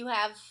if you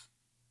have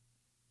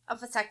a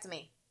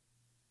vasectomy.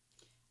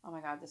 Oh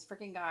my god, this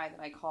freaking guy that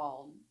I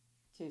called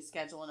to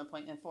schedule an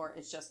appointment for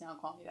is just now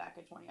calling me back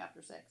at 20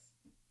 after 6.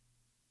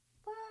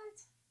 What?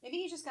 Maybe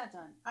he just got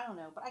done. I don't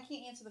know, but I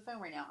can't answer the phone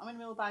right now. I'm in the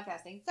middle of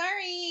podcasting.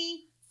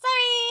 Sorry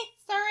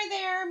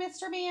there,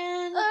 Mr.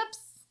 Man. Oops.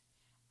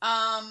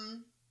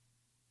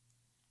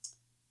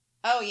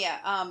 Oh yeah.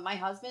 My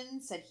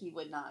husband said he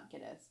would not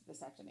get a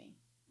vasectomy.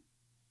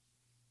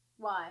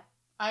 Why?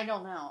 I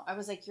don't know. I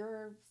was like,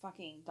 you're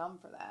fucking dumb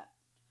for that.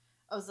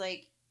 I was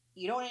like,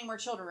 you don't want any more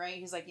children, right?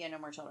 He's like, yeah, no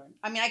more children.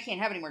 I mean, I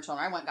can't have any more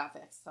children. I went and got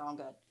fixed, so I'm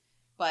good.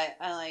 But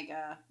I like,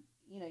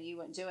 you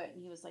wouldn't do it.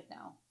 And he was like,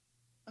 no.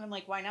 And I'm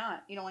like, why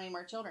not? You don't want any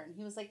more children.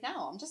 He was like,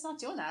 no, I'm just not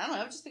doing that. I don't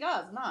know, just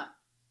because I'm not.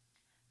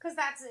 Because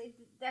that's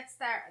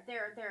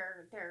their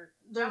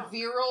junk.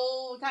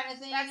 Virile kind of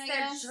thing. That's I their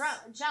guess.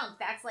 junk.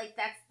 That's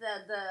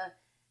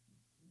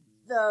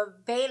the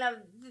vein of,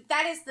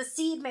 that is the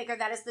seed maker.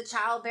 That is the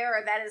child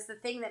bearer. That is the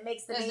thing that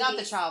makes the babies. It's not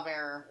the child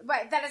bearer.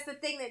 Right. That is the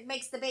thing that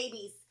makes the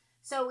babies.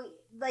 So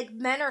like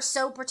men are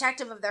so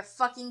protective of their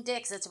fucking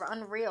dicks. It's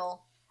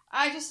unreal.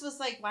 I just was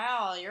like,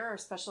 wow, you're a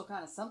special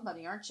kind of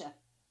somebody, aren't you?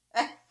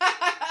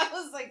 I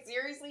was like,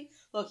 seriously?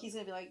 Look, he's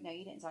going to be like, no,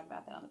 you didn't talk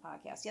about that on the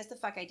podcast. Yes, the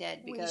fuck I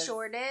did. Because we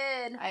sure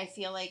did. I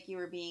feel like you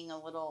were being a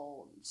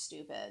little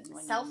stupid.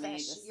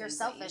 Selfish. You're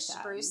selfish,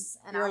 Bruce.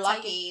 And you're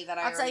lucky that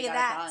I already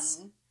got it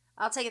done.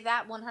 I'll take it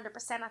that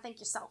 100%. I think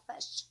you're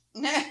selfish.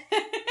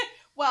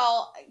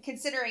 Well,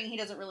 considering he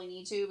doesn't really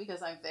need to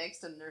because I'm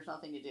fixed and there's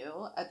nothing to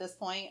do at this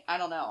point, I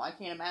don't know. I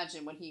can't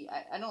imagine what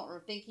I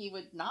don't think he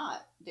would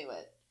not do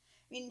it.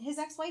 I mean, his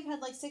ex-wife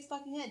had like 6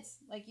 fucking kids.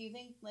 Like, you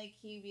think like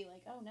he'd be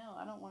like, oh no,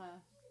 I don't want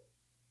to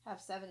have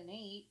 7 and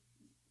 8.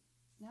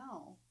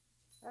 No.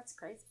 That's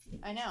crazy.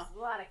 I know. That's a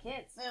lot of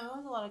kids. Yeah, it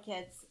was a lot of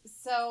kids.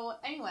 So,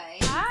 anyway.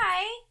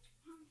 Hi.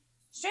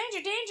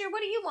 Stranger danger, what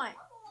do you want?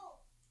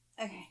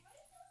 Okay.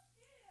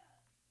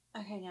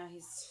 Okay, now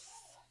he's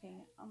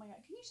fucking... Oh my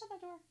god, can you shut that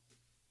door?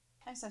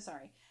 I'm so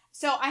sorry.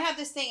 So, I have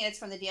this thing, and it's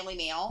from the Daily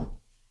Mail,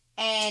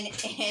 and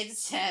it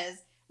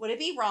says, would it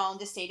be wrong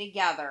to stay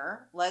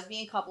together?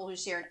 Lesbian couple who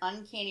share an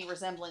uncanny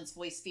resemblance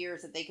voice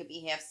fears that they could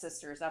be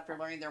half-sisters after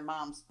learning their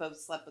moms both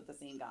slept with the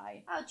same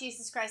guy. Oh,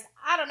 Jesus Christ.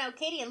 I don't know.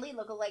 Katie and Lee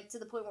look alike to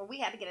the point where we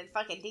had to get a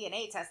fucking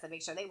DNA test to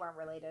make sure they weren't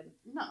related.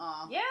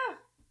 Nuh-uh. Yeah.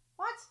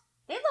 What?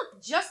 They look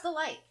just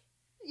alike.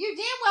 You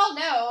damn well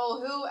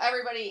know who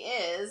everybody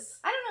is.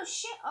 I don't know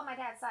shit on my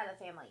dad's side of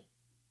the family.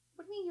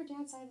 What do you mean your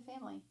dad's side of the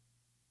family?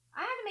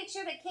 I had to make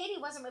sure that Katie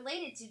wasn't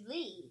related to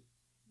Lee.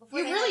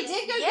 You really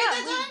did go get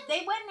that done?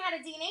 They went and had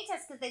a DNA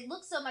test because they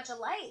look so much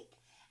alike.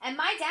 And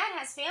my dad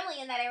has family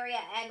in that area,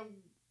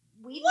 and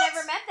we've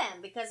never met them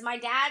because my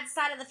dad's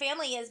side of the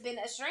family has been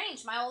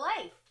estranged my whole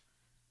life.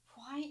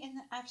 Why in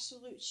the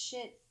absolute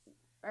shit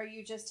are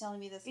you just telling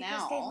me this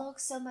now? Because they look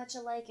so much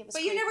alike. It was But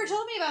crazy. you never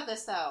told me about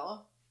this,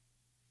 though.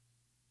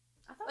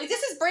 I thought Like,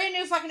 this is brand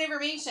new fucking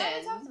information. I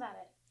thought we talked about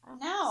it. Oh,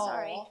 no.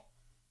 Sorry.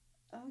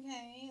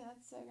 Okay,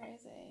 that's so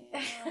crazy.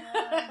 Okay.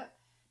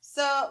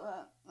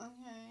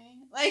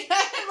 Like,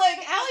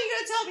 how are you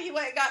gonna tell me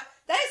what got...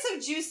 That is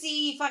some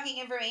juicy fucking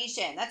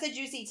information. That's a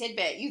juicy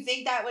tidbit. You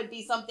think that would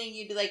be something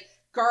you'd be like,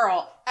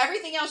 girl,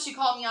 everything else you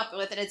call me up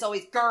with, and it's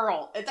always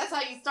girl. If that's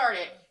how you start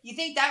it, you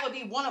think that would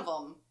be one of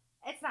them.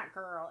 It's not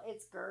girl.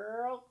 It's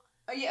girl.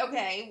 Yeah,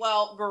 okay,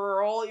 well,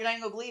 girl, you're not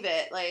even gonna believe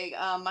it. Like,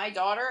 my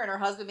daughter and her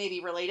husband may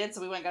be related,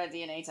 so we went and got a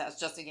DNA test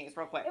just in case,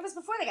 real quick. It was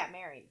before they got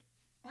married.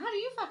 How do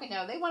you fucking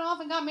know? They went off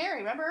and got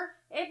married, remember?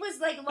 It was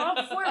like long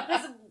before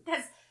because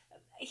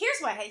here's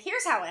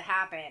how it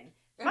happened.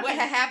 What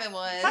had happened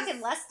was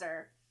fucking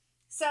Lester.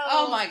 So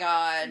oh my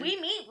god,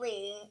 we meet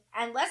Lee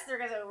and Lester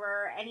goes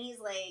over and he's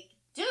like,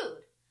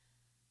 dude,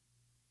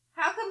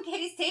 how come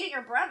Katie's dating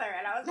her brother?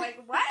 And I was like,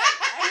 what?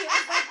 And he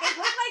was like, they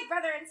look like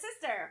brother and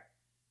sister.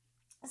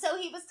 So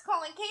he was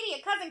calling Katie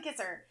a cousin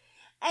kisser.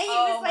 And he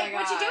was like,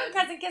 what you doing,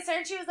 cousin kisser?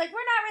 And she was like,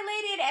 we're not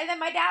related. And then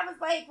my dad was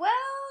like,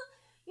 well,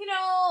 you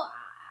know,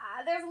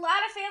 there's a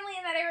lot of family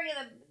in that area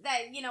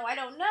that, you know, I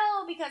don't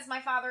know because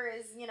my father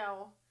is, you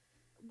know,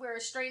 we're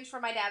estranged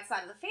from my dad's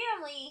side of the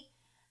family.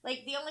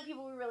 Like, the only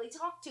people we really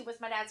talked to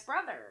was my dad's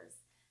brothers.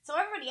 So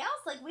everybody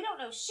else, like, we don't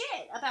know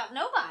shit about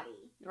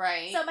nobody.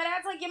 Right. So my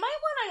dad's like, you might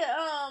want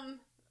to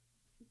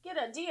get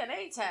a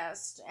DNA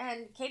test.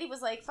 And Katie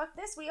was like, fuck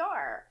this, we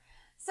are.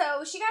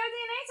 So she got a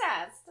DNA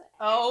test.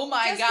 Oh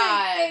my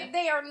god.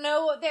 They are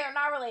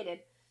not related.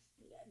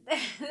 There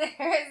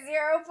is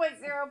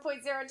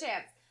 0.0.0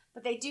 chance.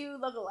 But they do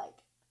look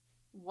alike.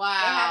 Wow.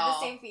 They have the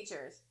same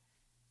features.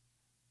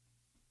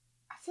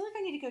 I feel like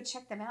I need to go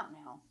check them out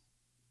now.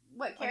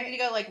 What, I need to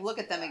go, like, look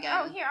at them again.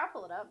 Oh, here, I'll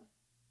pull it up.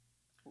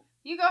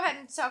 You go ahead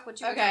and talk what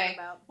you were talking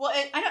about. Well,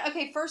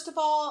 okay, first of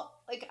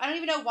all, like, I don't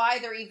even know why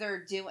they're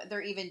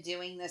even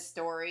doing this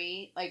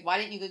story. Like, why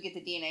didn't you go get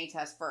the DNA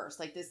test first?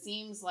 Like, this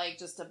seems like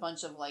just a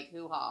bunch of, like,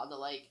 hoo-ha to,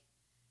 like,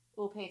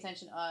 oh, pay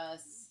attention to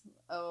us.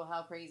 Oh,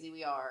 how crazy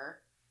we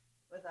are.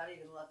 Without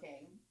even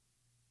looking.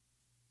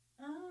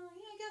 Yeah,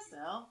 I guess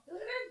so.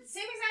 Look at them.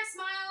 Same exact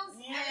smiles.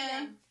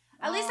 Yeah.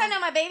 At least I know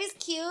my baby's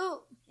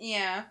cute.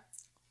 Yeah.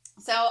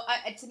 So,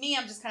 to me,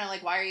 I'm just kind of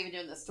like, why are you even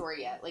doing this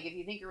story yet? Like, if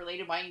you think you're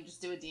related, why don't you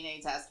just do a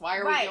DNA test? Why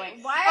are we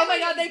doing... oh my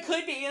god, they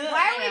could be...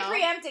 why are we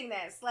preempting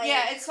this? Like,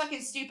 yeah, it's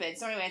fucking stupid.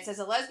 So anyway, it says,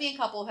 a lesbian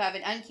couple who have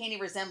an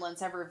uncanny resemblance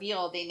have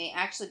revealed they may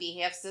actually be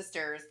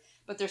half-sisters,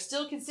 but they're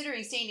still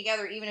considering staying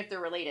together even if they're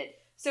related.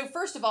 So,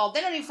 first of all,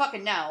 they don't even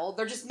fucking know.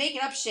 They're just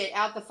making up shit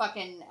out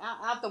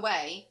the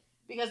way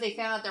because they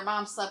found out their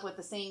mom slept with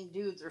the same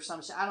dudes or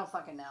some shit. I don't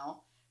fucking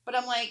know. But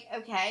I'm like,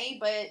 okay,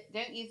 but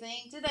don't you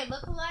think... do they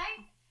look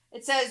alike?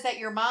 It says that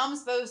your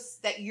moms both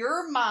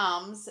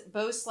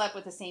slept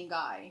with the same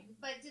guy.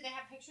 But do they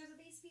have pictures of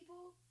these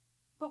people?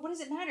 But what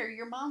does it matter?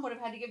 Your mom would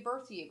have had to give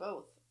birth to you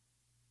both.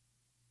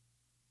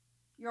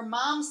 Your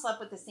mom slept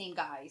with the same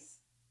guys.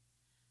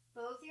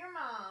 Both your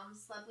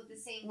moms slept with the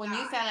same guy. When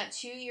you found out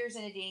 2 years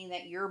into dating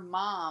that your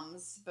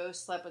moms both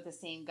slept with the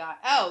same guy.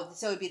 Oh,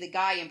 so it'd be the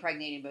guy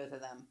impregnating both of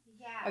them.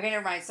 Yeah. Okay,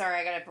 never mind. Sorry,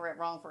 I got it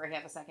wrong for a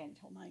half a second.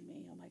 Don't mind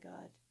me. Oh my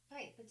god.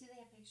 Right, but do they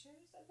have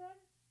pictures of them?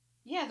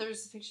 Yeah,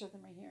 there's a picture of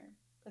them right here.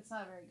 It's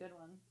not a very good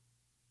one.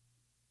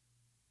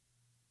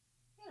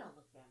 They don't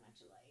look that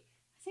much alike.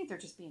 I think they're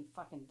just being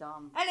fucking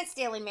dumb. And it's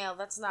Daily Mail.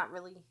 That's not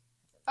really...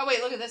 oh, wait,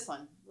 look at this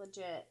one.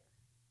 legit.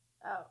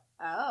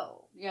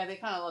 Oh. Yeah, they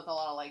kind of look a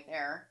lot alike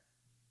there.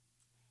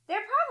 They're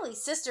probably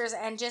sisters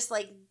and just,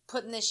 like,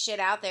 putting this shit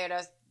out there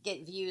to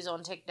get views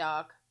on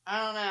TikTok.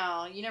 I don't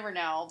know. You never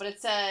know. But it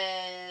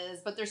says,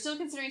 but they're still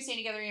considering staying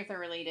together even if they're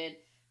related.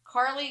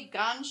 Carly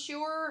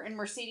Gonshure and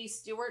Mercedes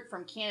Stewart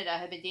from Canada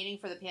have been dating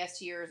for the past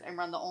 2 years and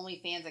run the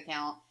OnlyFans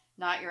account,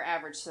 Not Your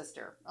Average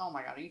Sister. Oh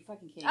my god, are you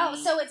fucking kidding me? Oh,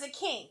 so it's a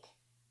kink.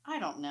 I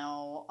don't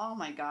know. Oh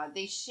my god.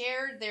 They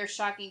shared their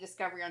shocking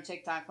discovery on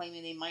TikTok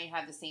claiming they might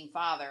have the same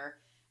father.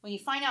 When you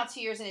find out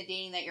 2 years into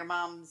dating that your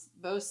moms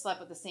both slept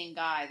with the same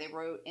guy, they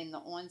wrote in the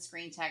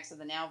on-screen text of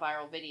the now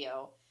viral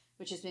video,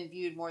 which has been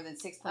viewed more than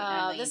 6.9 million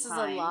times. This is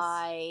a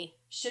lie.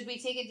 Should we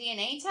take a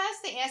DNA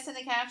test? They asked in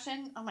the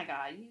caption. Oh my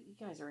god, you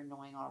guys are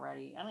annoying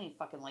already. I don't even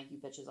fucking like you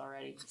bitches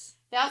already.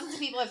 Thousands of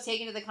people have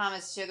taken to the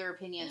comments to share their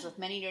opinions, with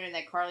many noting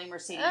that Carly and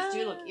Mercedes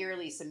do look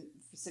eerily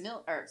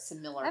similar.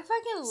 I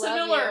fucking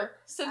love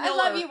you. I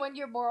love you when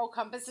your moral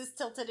compass is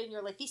tilted and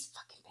you're like, these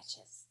fucking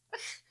bitches.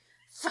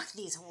 Fuck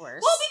these whores.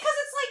 Well, because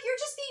it's like, you're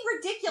just being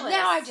ridiculous.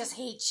 Now I just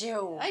hate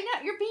you. I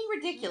know, you're being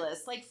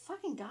ridiculous. Like,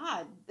 fucking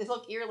god. They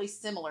look eerily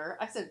similar.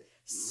 I said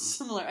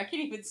similar. I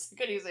couldn't even say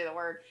the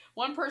word.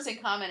 One person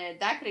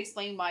commented, that could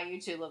explain why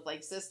you two look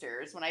like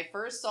sisters. When I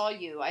first saw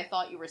you, I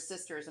thought you were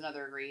sisters,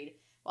 another agreed.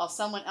 While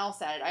someone else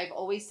added, I've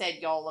always said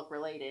y'all look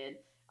related.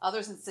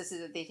 Others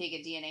insisted that they take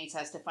a DNA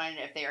test to find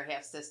out if they are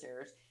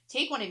half-sisters.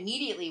 Take one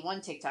immediately,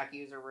 one TikTok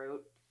user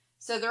wrote.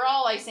 So they're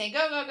all like saying,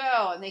 go, go,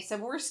 go. And they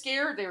said, we're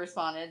scared, they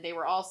responded. There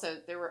were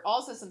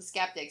also some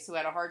skeptics who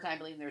had a hard time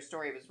believing their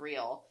story was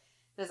real.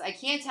 Says, I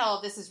can't tell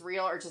if this is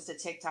real or just a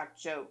TikTok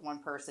joke,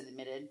 one person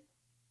admitted.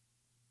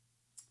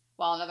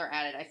 While another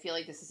added, I feel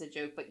like this is a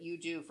joke, but you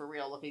do, for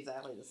real, look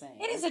exactly the same.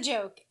 It is a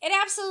joke. It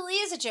absolutely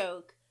is a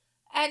joke.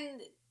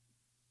 And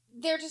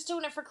they're just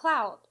doing it for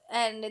clout.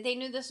 And they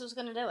knew this was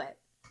going to do it.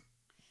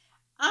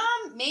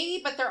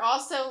 Maybe, but they're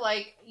also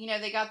like,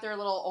 they got their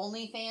little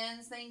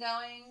OnlyFans thing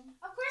going.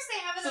 Of course they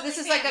have an OnlyFans. So this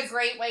is like a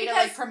great way to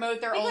like promote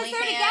their OnlyFans. Because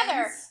they're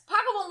together.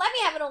 Paco won't let me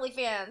have an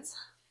OnlyFans.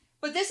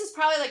 But this is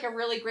probably like a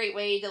really great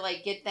way to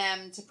like get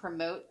them to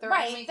promote their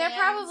OnlyFans. Right, they're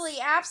probably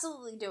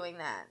absolutely doing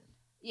that.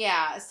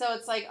 Yeah, so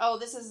it's like, oh,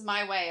 this is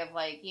my way of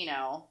like,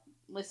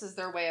 this is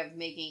their way of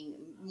making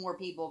more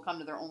people come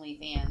to their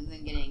OnlyFans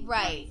and getting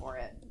money for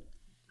it.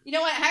 You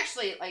know what?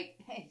 Actually, like,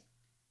 hey,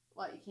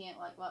 what, you can't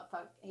like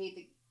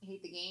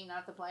hate the game,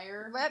 not the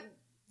player? What?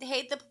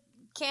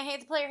 Can't hate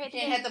the player, hate the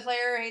game? Can't hate the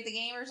player, hate the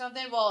game or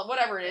something? Well,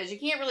 whatever it is, you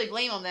can't really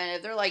blame them then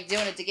if they're like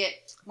doing it to get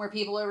more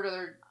people over to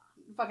their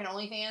fucking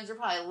OnlyFans. They're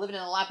probably living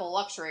in a lap of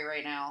luxury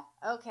right now.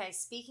 Okay,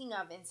 speaking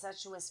of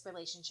incestuous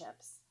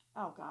relationships.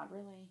 Oh god,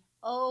 really?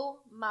 Oh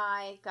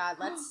my god,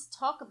 let's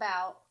talk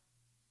about...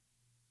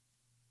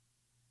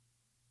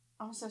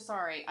 I'm so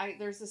sorry.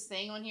 There's this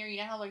thing on here. You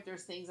know how like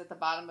there's things at the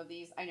bottom of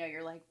these? I know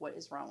you're like, what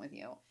is wrong with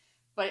you?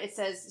 But it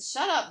says,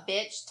 shut up,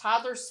 bitch.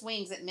 Toddler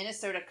swings at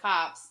Minnesota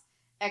cops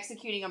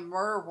executing a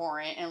murder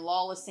warrant in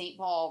lawless St.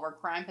 Paul where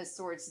crime has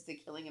soared since the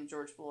killing of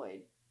George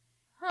Floyd.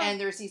 Huh. And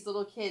there's these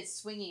little kids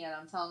swinging at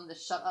him, telling him to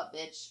shut up,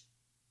 bitch.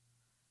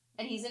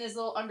 And he's in his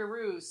little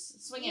underoos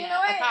swinging at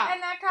a cop.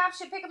 And that cop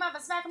should pick him up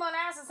and smack him on the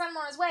ass and send him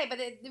on his way. But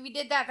if we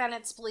did that, then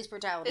it's police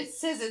brutality. It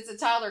says it's a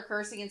toddler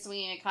cursing and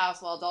swinging at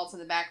cops while adults in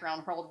the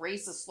background hurled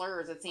racist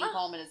slurs at St.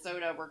 Paul,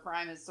 Minnesota, where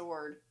crime has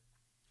soared.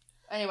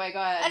 Anyway,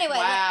 go ahead. Anyway,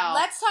 wow.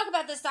 Let's talk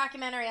about this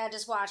documentary I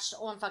just watched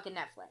on fucking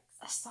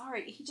Netflix.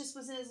 Sorry, he just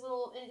was in his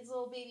little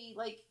baby,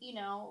 like,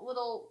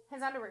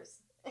 his underoos.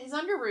 His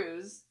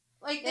underoos.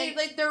 Like, they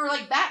were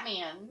like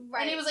Batman.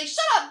 Right. And he was like,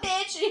 shut up,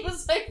 bitch! And he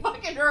was like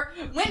fucking her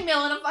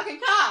windmilling a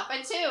fucking cop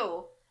at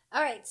 2.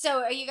 Alright,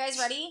 so are you guys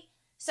ready?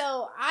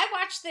 So, I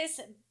watched this,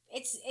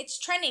 it's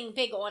trending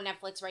big on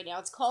Netflix right now.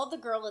 It's called The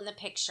Girl in the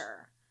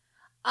Picture.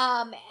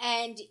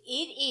 And it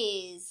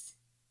is,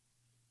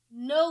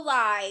 no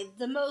lie,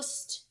 the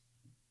most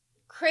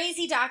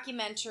crazy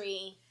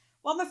documentary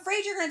Well, I'm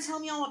afraid you're going to tell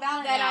me all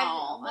about it That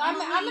now. I'm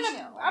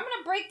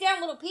gonna break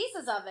down little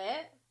pieces of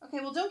it. Okay,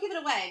 well, don't give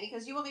it away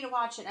because you want me to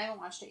watch it and I haven't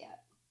watched it yet.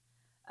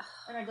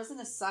 And doesn't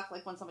this suck,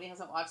 like, when somebody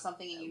hasn't watched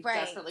something and you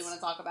desperately want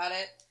to talk about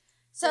it?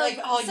 So, like,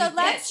 oh, so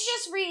let's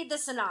just read the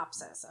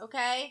synopsis,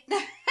 okay?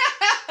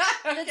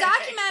 The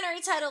documentary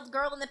titled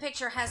Girl in the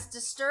Picture has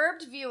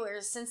disturbed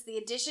viewers since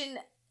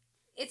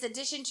its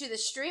addition to the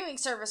streaming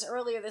service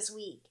earlier this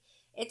week.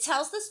 It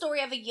tells the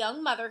story of a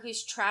young mother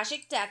whose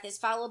tragic death is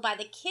followed by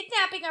the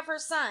kidnapping of her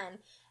son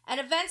and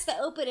events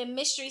that open in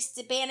mysteries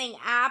spanning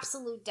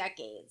absolute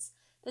decades.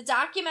 The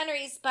documentary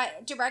is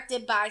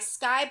directed by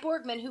Sky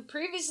Borgman, who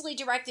previously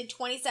directed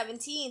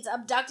 2017's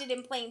Abducted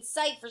in Plain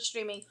Sight for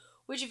streaming,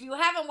 which if you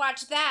haven't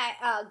watched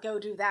that, go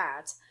do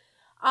that.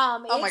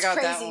 Oh my god,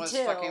 crazy that one was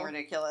too. fucking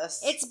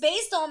ridiculous. It's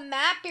based on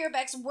Matt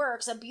Bierbeck's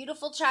works, A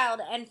Beautiful Child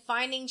and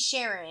Finding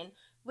Sharon,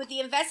 with the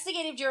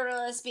investigative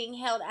journalist being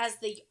hailed as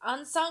the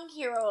unsung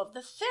hero of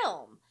the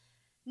film.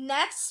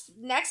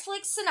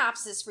 Netflix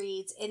synopsis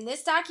reads, in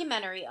this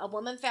documentary, a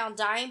woman found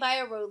dying by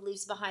a road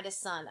leaves behind a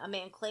son, a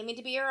man claiming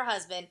to be her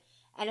husband,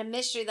 and a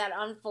mystery that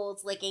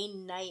unfolds like a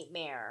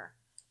nightmare.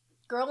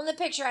 Girl in the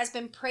Picture has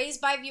been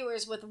praised by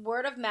viewers with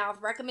word-of-mouth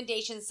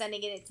recommendations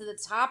sending it to the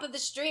top of the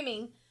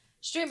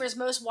streamers'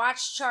 most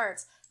watched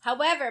charts.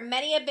 However,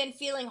 many have been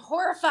feeling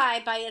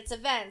horrified by its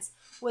events,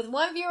 with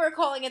one viewer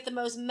calling it the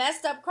most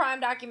messed up crime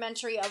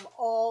documentary of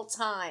all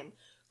time.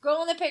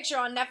 Girl in the Picture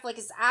on Netflix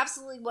is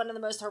absolutely one of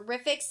the most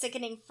horrific,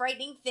 sickening,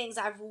 frightening things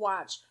I've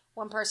watched,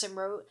 one person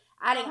wrote,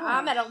 adding,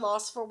 I'm at a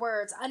loss for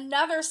words.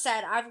 Another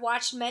said, I've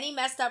watched many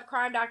messed up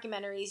crime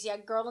documentaries,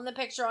 yet Girl in the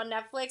Picture on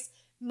Netflix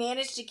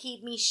managed to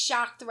keep me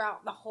shocked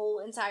throughout the whole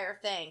entire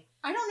thing.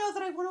 I don't know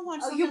that I want to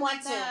watch something you want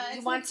like to. that.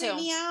 You want to. Freak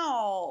me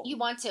out. You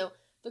want to.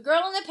 The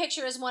Girl in the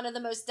Picture is one of the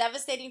most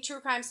devastating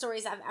true crime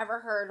stories I've ever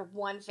heard,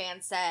 one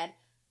fan said.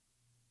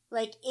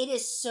 Like, it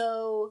is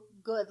so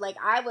good. Like,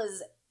 I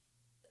was,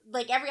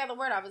 like, every other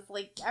word, I was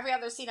like, every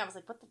other scene, I was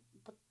like, what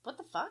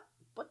the fuck?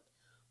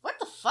 What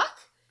the fuck?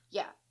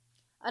 Yeah.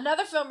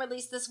 Another film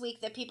released this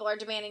week that people are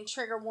demanding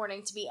trigger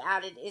warning to be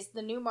added is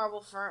the new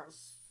Marvel film.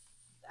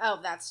 Oh,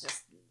 that's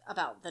just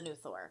about the new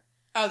Thor.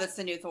 Oh, that's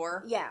the new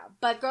Thor? Yeah,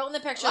 but Girl in the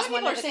Picture is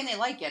one of people are saying they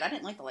like it. I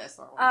didn't like the last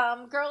Thor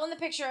one. Girl in the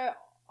Picture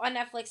on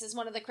Netflix is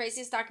one of the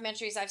craziest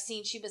documentaries I've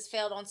seen. She was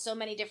failed on so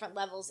many different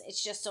levels.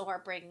 It's just so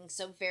heartbreaking.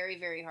 So very,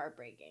 very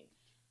heartbreaking.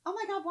 Oh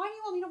my god, why do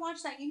you want me to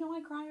watch that? You know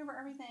I cry over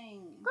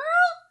everything.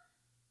 Girl,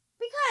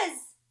 because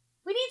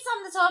we need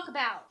something to talk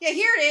about. Yeah,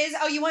 here it is.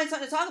 Oh, you wanted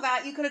something to talk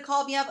about? You could have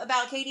called me up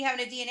about Katie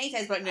having a DNA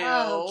test, but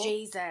no. Oh,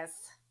 Jesus.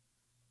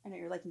 I know,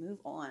 you're like, move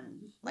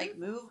on. Like,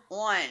 move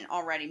on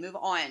already. Move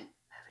on.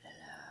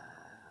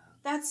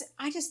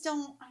 I just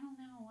don't, I don't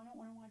know. I don't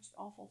want to watch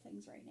awful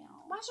things right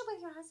now. Watch it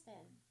with your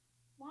husband.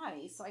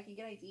 Why? So I can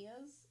get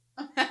ideas?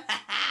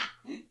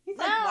 He's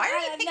like, why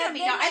are you picking on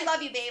me? No, I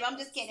love you, babe. I'm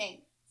just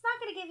kidding. It's not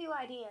going to give you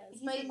ideas.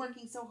 He's been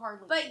working so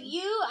hard with But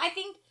me. I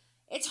think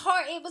it's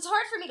hard. It was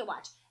hard for me to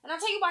watch. And I'll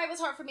tell you why it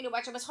was hard for me to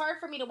watch. It was hard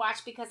for me to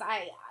watch because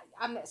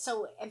I'm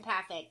so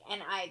empathic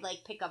and I, like,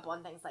 pick up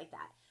on things like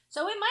that.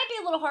 So it might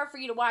be a little hard for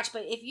you to watch,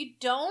 but if you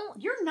don't...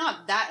 You're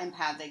not that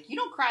empathic. You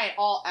don't cry at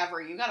all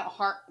ever. You got a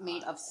heart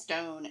made of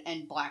stone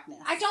and blackness.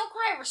 I don't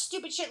cry over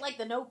stupid shit like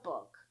The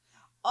Notebook.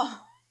 Oh,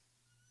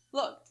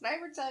 look, did I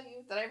ever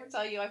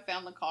tell you I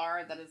found the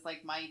car that is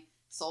like my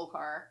soul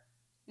car?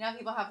 You know how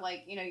people have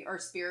like, you know, or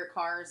spirit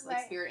cars,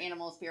 like spirit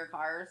animals, spirit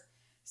cars?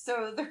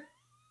 So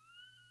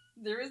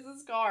there is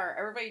this car.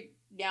 Everybody,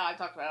 now I've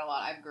talked about it a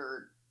lot. I've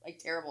GERD. Like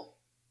terrible.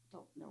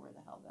 Don't know where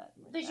the hell that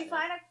is. Did you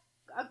find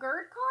a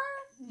GERD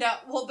car? No,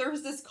 well, there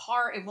was this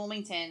car in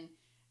Wilmington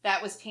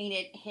that was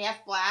painted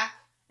half black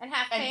and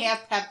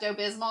half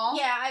Pepto-Bismol.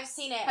 Yeah, I've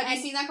seen it. Have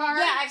you seen that car?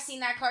 Yeah, I've seen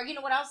that car. You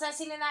know what else I've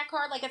seen in that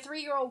car? Like a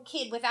 3-year-old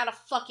kid without a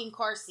fucking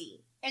car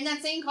seat. In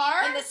that same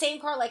car? In the same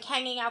car, like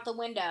hanging out the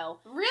window.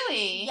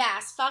 Really?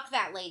 Yes, fuck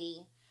that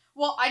lady.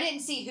 Well, I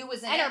didn't see who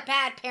was in it. And her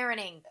bad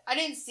parenting. I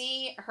didn't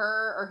see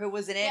her or who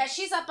was in it. Yeah,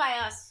 she's up by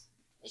us.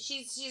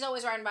 She's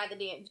always riding by the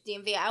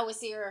DMV. I always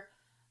see her,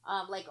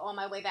 like, on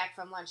my way back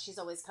from lunch. She's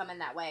always coming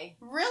that way.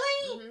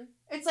 Really? Mm-hmm.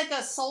 It's like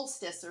a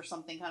Solstice or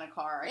something kind of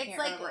car. I can't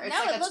remember. It's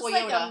no, like it looks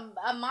Toyota. like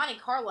a Monte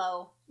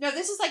Carlo. No,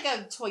 this is like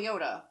a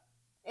Toyota.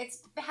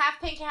 It's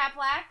half pink, half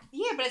black?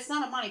 Yeah, but it's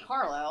not a Monte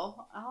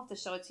Carlo. I'll have to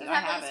show it to you.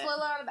 I have it.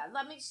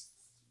 Let me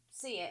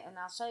see it, and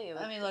I'll show you.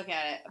 Let me look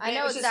at it. I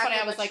know it was exactly just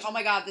funny. I was like, oh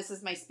my god, this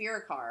is my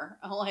spirit car.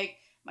 I'm like,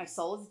 my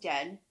soul is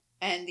dead,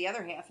 and the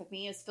other half of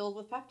me is filled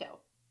with Pepto.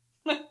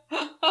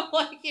 I'm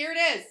like, here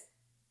it is.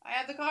 I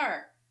have the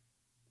car.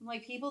 I'm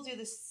like, people do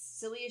the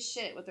silliest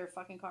shit with their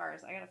fucking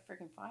cars. I gotta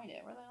freaking find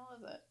it. Where the hell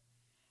is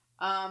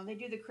it?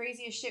 They do the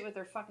craziest shit with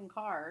their fucking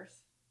cars.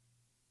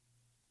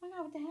 Oh my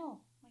god, what the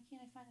hell? Why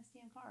can't I find this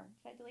damn car?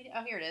 Did I delete it?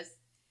 Oh, here it is.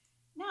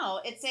 No,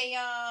 it's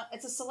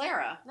a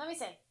Solara. Let me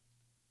see.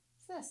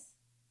 What's this?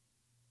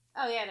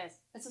 Oh, yeah, it is.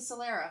 It's a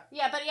Solara.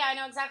 Yeah, but yeah, I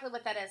know exactly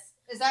what that is.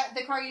 Is that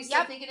the car you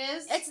still think it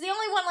is? It's the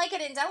only one like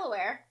it in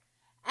Delaware.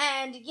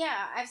 And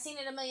yeah, I've seen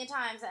it a million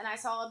times, and I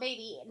saw a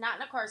baby, not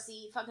in a car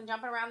seat, fucking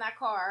jumping around that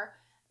car,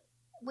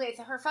 with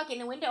her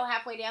fucking window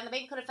halfway down. The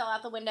baby could have fell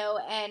out the window,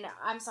 and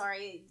I'm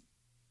sorry.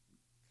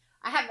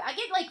 I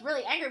get, like,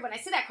 really angry when I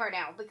see that car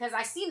now, because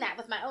I seen that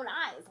with my own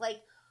eyes.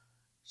 Like,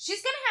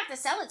 she's gonna have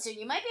to sell it soon.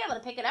 You might be able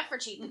to pick it up for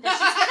cheap, because she's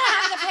gonna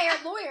have to pay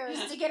her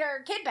lawyers to get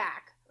her kid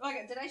back.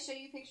 Like, did I show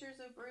you pictures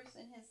of Bruce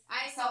in his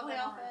cowboy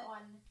outfit?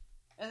 on.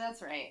 Oh,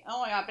 that's right.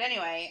 Oh my god. But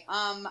anyway,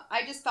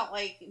 I just felt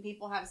like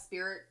people have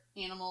spirit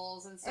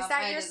animals and stuff. Is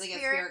that I your did, like, a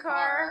spirit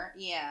car?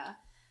 Yeah.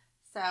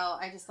 So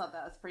I just thought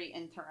that was pretty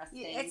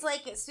interesting. It's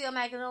like Steel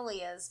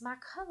Magnolias. My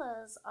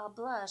colors are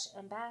blush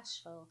and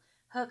bashful.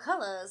 Her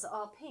colors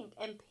are pink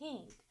and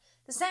pink.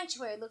 The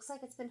sanctuary looks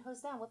like it's been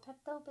hosed down with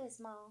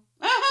Pepto-Bismol.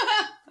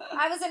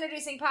 I was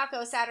introducing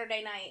Paco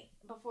Saturday night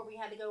before we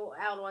had to go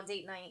out on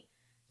date night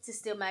to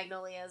Steel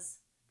Magnolias.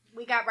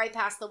 We got right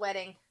past the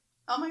wedding.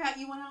 Oh my god,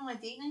 you went out on a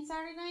date night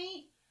Saturday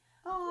night?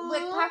 Aww.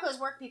 With Paco's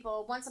work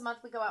people. Once a month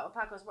we go out with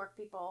Paco's work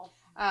people.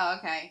 Oh,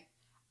 okay.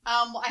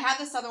 Well, I have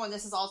this other one.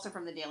 This is also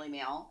from the Daily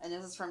Mail, and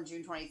this is from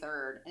June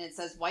 23rd. And it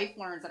says, wife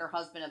learns that her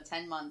husband of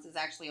 10 months is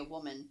actually a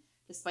woman,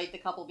 despite the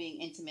couple being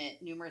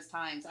intimate numerous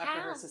times after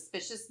her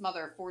suspicious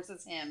mother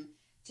forces him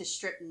to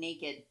strip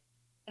naked.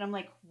 And I'm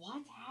like,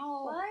 what?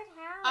 How? What?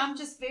 How? I'm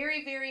just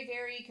very, very,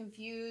 very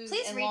confused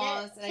and read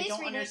lost, it. and I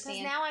don't read understand.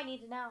 Because now I need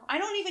to know. I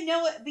don't even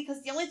know it,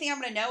 because the only thing I'm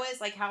going to know is,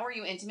 like, how are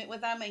you intimate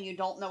with them and you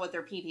don't know what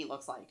their pee-pee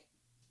looks like?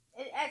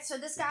 So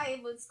this guy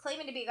was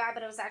claiming to be a guy,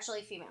 but it was actually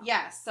a female.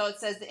 Yes. So it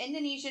says the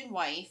Indonesian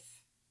wife,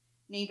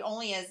 named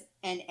only as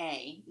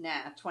N.A.,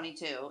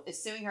 22,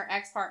 is suing her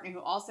ex-partner,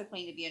 who also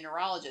claimed to be a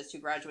neurologist who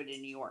graduated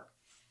in New York.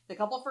 The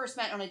couple first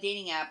met on a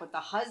dating app, with the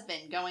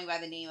husband going by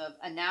the name of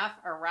Anaf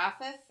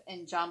Arafif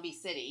in Jambi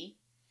City.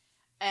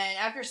 And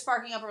after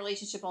sparking up a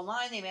relationship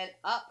online, they met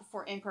up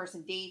for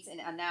in-person dates, and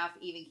Anaf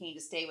even came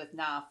to stay with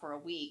Naf for a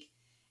week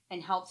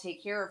and helped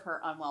take care of her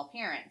unwell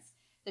parents.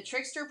 The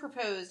trickster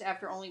proposed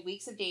after only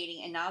weeks of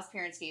dating, and Naf's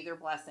parents gave their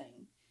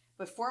blessing.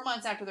 But 4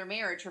 months after their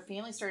marriage, her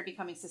family started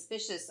becoming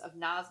suspicious of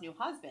Naf's new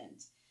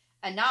husband.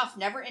 Anaf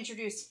never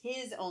introduced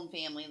his own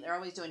family, they're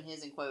always doing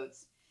his in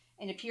quotes,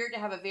 and appeared to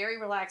have a very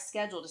relaxed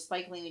schedule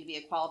despite claiming to be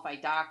a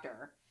qualified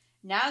doctor.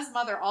 Naf's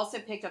mother also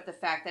picked up the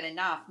fact that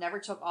Anaf never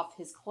took off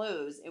his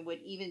clothes and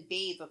would even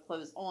bathe with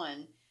clothes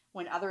on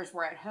when others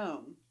were at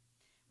home.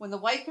 When the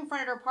wife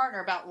confronted her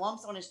partner about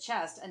lumps on his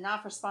chest,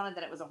 Anaf responded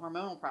that it was a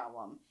hormonal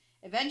problem.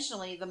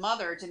 Eventually, the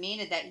mother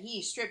demanded that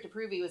he strip to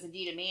prove he was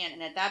indeed a man,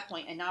 and at that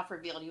point, Anaf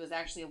revealed he was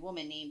actually a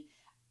woman named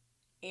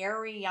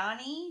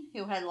Ariani,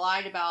 who had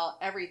lied about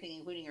everything,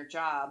 including her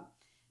job.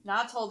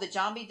 Na told the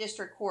Jambi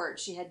District Court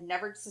she had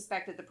never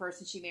suspected the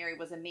person she married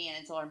was a man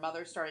until her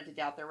mother started to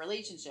doubt their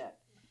relationship.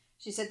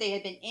 She said they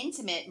had been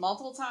intimate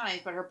multiple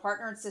times, but her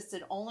partner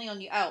insisted only on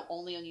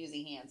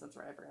using hands. That's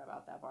right, I forgot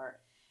about that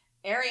part.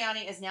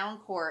 Ariani is now in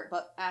court,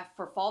 but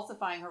for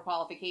falsifying her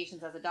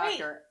qualifications as a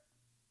doctor. Wait,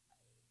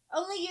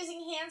 only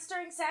using hands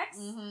during sex?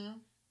 Mm-hmm.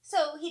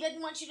 So he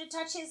didn't want you to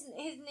touch his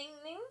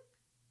ning-ning?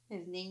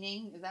 His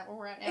ning-ning? Is that where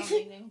we're at now,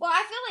 ning-ning? Well,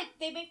 I feel like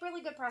they make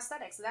really good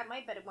prosthetics, so that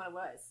might have been what it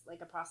was,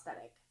 like a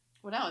prosthetic.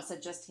 Well, no, it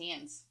said just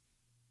hands.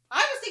 I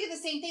was thinking the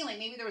same thing, like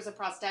maybe there was a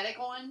prosthetic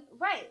on.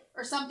 Right.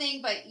 Or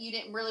something, but you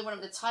didn't really want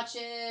him to touch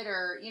it,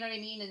 or, you know what I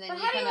mean? And then but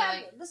you how kind do of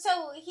you have,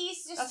 so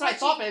he's just That's touching, what I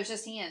thought, but it was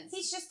just hands.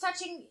 He's just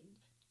touching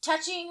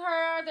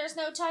her, there's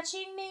no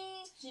touching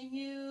me.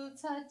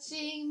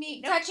 Touching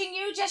me. Nope. Touching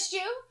you, just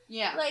you?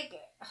 Yeah. Like,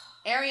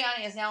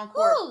 Ariani is now in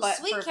court. Ooh,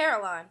 sweet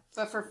Caroline.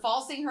 But for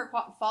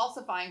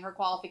falsifying her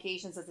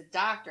qualifications as a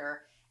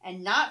doctor,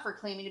 and not for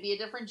claiming to be a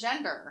different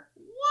gender.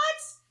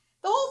 What?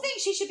 The whole thing,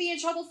 she should be in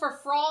trouble for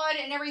fraud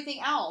and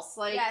everything else.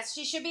 Like, yes,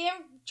 she should be in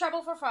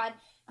trouble for fraud.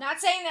 Not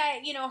saying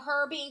that,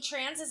 her being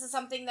trans is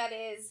something that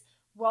is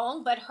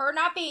wrong, but her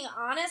not being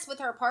honest with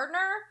her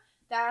partner,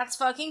 that's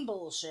fucking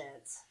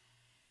bullshit.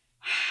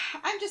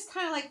 I'm just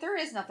kind of like, there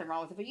is nothing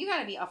wrong with it, but you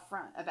gotta be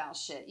upfront about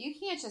shit. You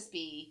can't just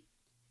be,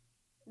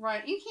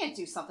 right, you can't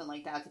do something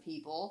like that to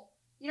people.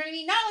 You know what I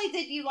mean? Not only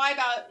did you lie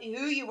about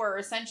who you were,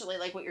 essentially,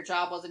 like what your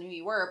job was and who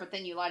you were, but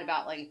then you lied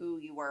about, like, who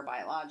you were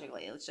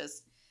biologically. It's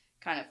just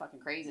kind of fucking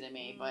crazy to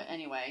me. But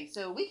anyway,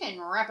 so we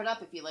can wrap it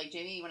up if you like,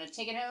 Jamie. You want to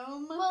take it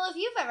home? Well, if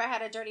you've ever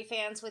had a dirty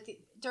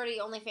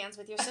OnlyFans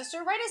with your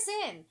sister, write us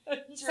in.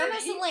 Send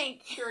us a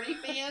link. Dirty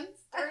fans?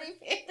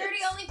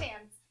 Dirty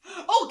OnlyFans.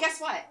 Oh, guess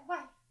what?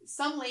 What?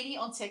 Some lady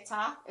on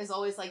TikTok is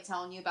always, like,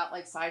 telling you about,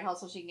 like, side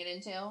hustles you can get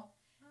into.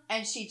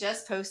 And she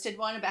just posted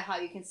one about how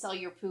you can sell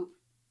your poop.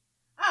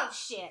 Oh,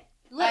 shit.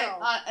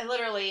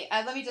 Literally,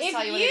 let me just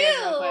tell you what it is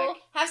real quick. If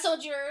you have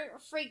sold your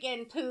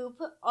freaking poop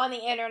on the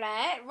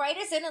internet, write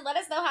us in and let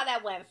us know how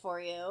that went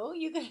for you.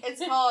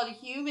 It's called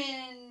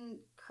Human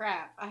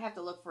Crap. I have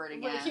to look for it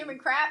again. With Human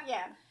Crap?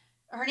 Yeah.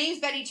 Her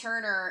name's Betty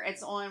Turner.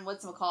 It's on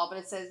whatchamacallit, but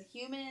it says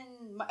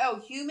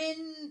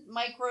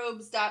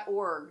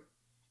humanmicrobes.org.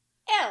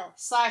 Ew.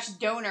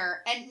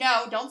 /donor. And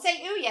no, don't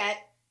say ew yet.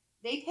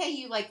 They pay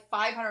you like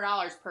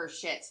 $500 per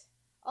shit.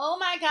 Oh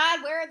my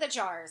God, where are the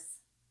jars?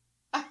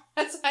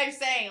 That's what I'm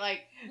saying.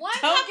 Like,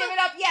 don't give it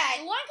up yet.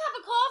 1 cup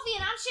of coffee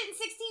and I'm shitting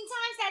 16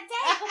 times that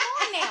day. Come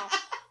on now.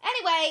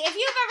 Anyway, Anyway, if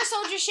you've ever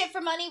sold your shit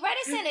for money, write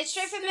us in at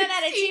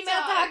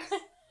straightfromthenet@gmail.com.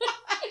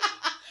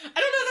 I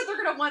don't know that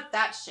they're going to want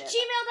that shit.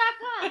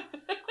 Gmail.com.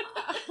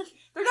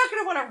 They're not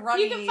going to want to run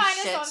You can find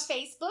shit. us on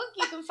Facebook.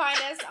 You can find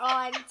us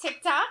on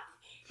TikTok.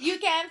 You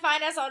can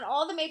find us on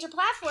all the major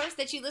platforms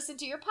that you listen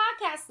to your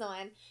podcast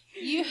on.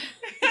 I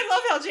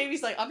love how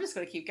Jamie's like, I'm just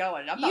going to keep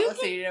going. I'm not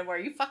listening to you anymore.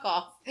 You fuck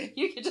off.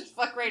 You can just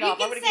fuck right off.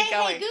 I'm going to keep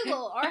going. You can say, hey,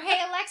 Google, or hey,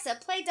 Alexa,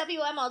 play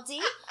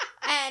WMLD,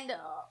 and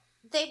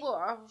they will,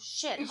 oh,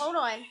 shit, hold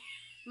on.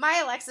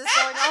 My Alexa's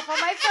going off on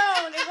my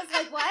phone. It was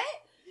like, what?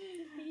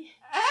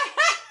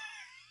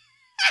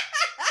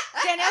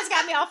 Danielle's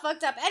got me all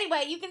fucked up.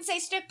 Anyway, you can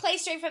say play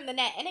straight from the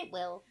net, and it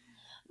will.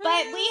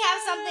 But we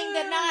have something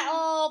that not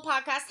all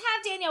podcasts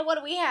have. Danielle, what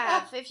do we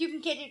have? If you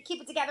can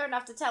keep it together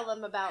enough to tell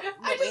them about what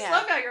we have. I just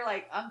love how you're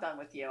like, I'm done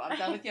with you. I'm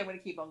done with you. I'm going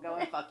to keep on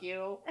going. Fuck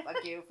you.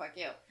 Fuck you. Fuck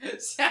you.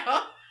 So,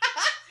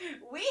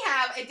 we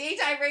have a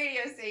daytime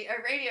radio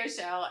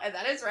show, and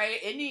that is right,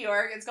 in New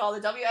York. It's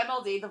called the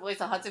WMLD, the voice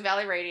of Hudson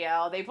Valley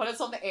Radio. They put us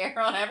on the air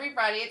on every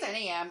Friday at 10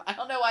 a.m. I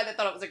don't know why they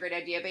thought it was a great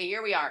idea, but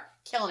here we are,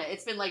 killing it.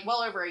 It's been like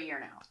well over a year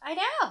now. I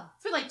know.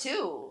 It's been like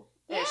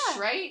 2-ish,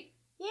 right?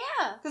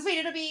 Yeah. Because wait,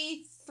 it'll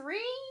be 3?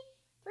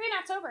 3 in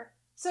October.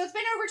 So it's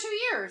been over 2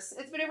 years.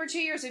 It's been over 2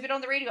 years. We've been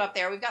on the radio up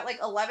there. We've got like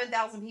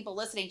 11,000 people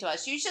listening to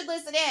us. You should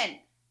listen in.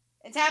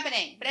 It's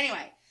happening. But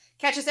anyway,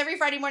 catch us every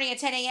Friday morning at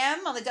 10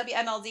 a.m. on the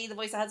WMLD, the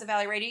voice of Hudson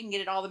Valley Radio. You can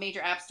get it at all the major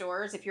app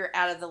stores if you're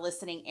out of the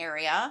listening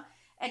area.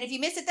 And if you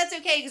miss it, that's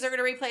okay, because they're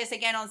going to replay us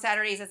again on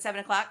Saturdays at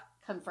 7 o'clock,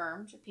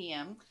 confirmed,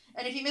 p.m.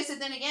 And if you miss it,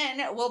 then again,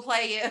 we'll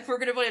play it. We're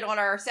going to put it on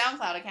our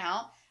SoundCloud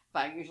account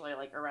by usually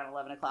like around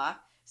 11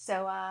 o'clock.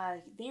 So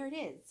there it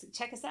is.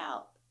 Check us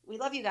out. We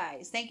love you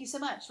guys. Thank you so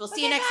much. We'll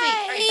see you next week.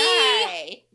 All right, bye.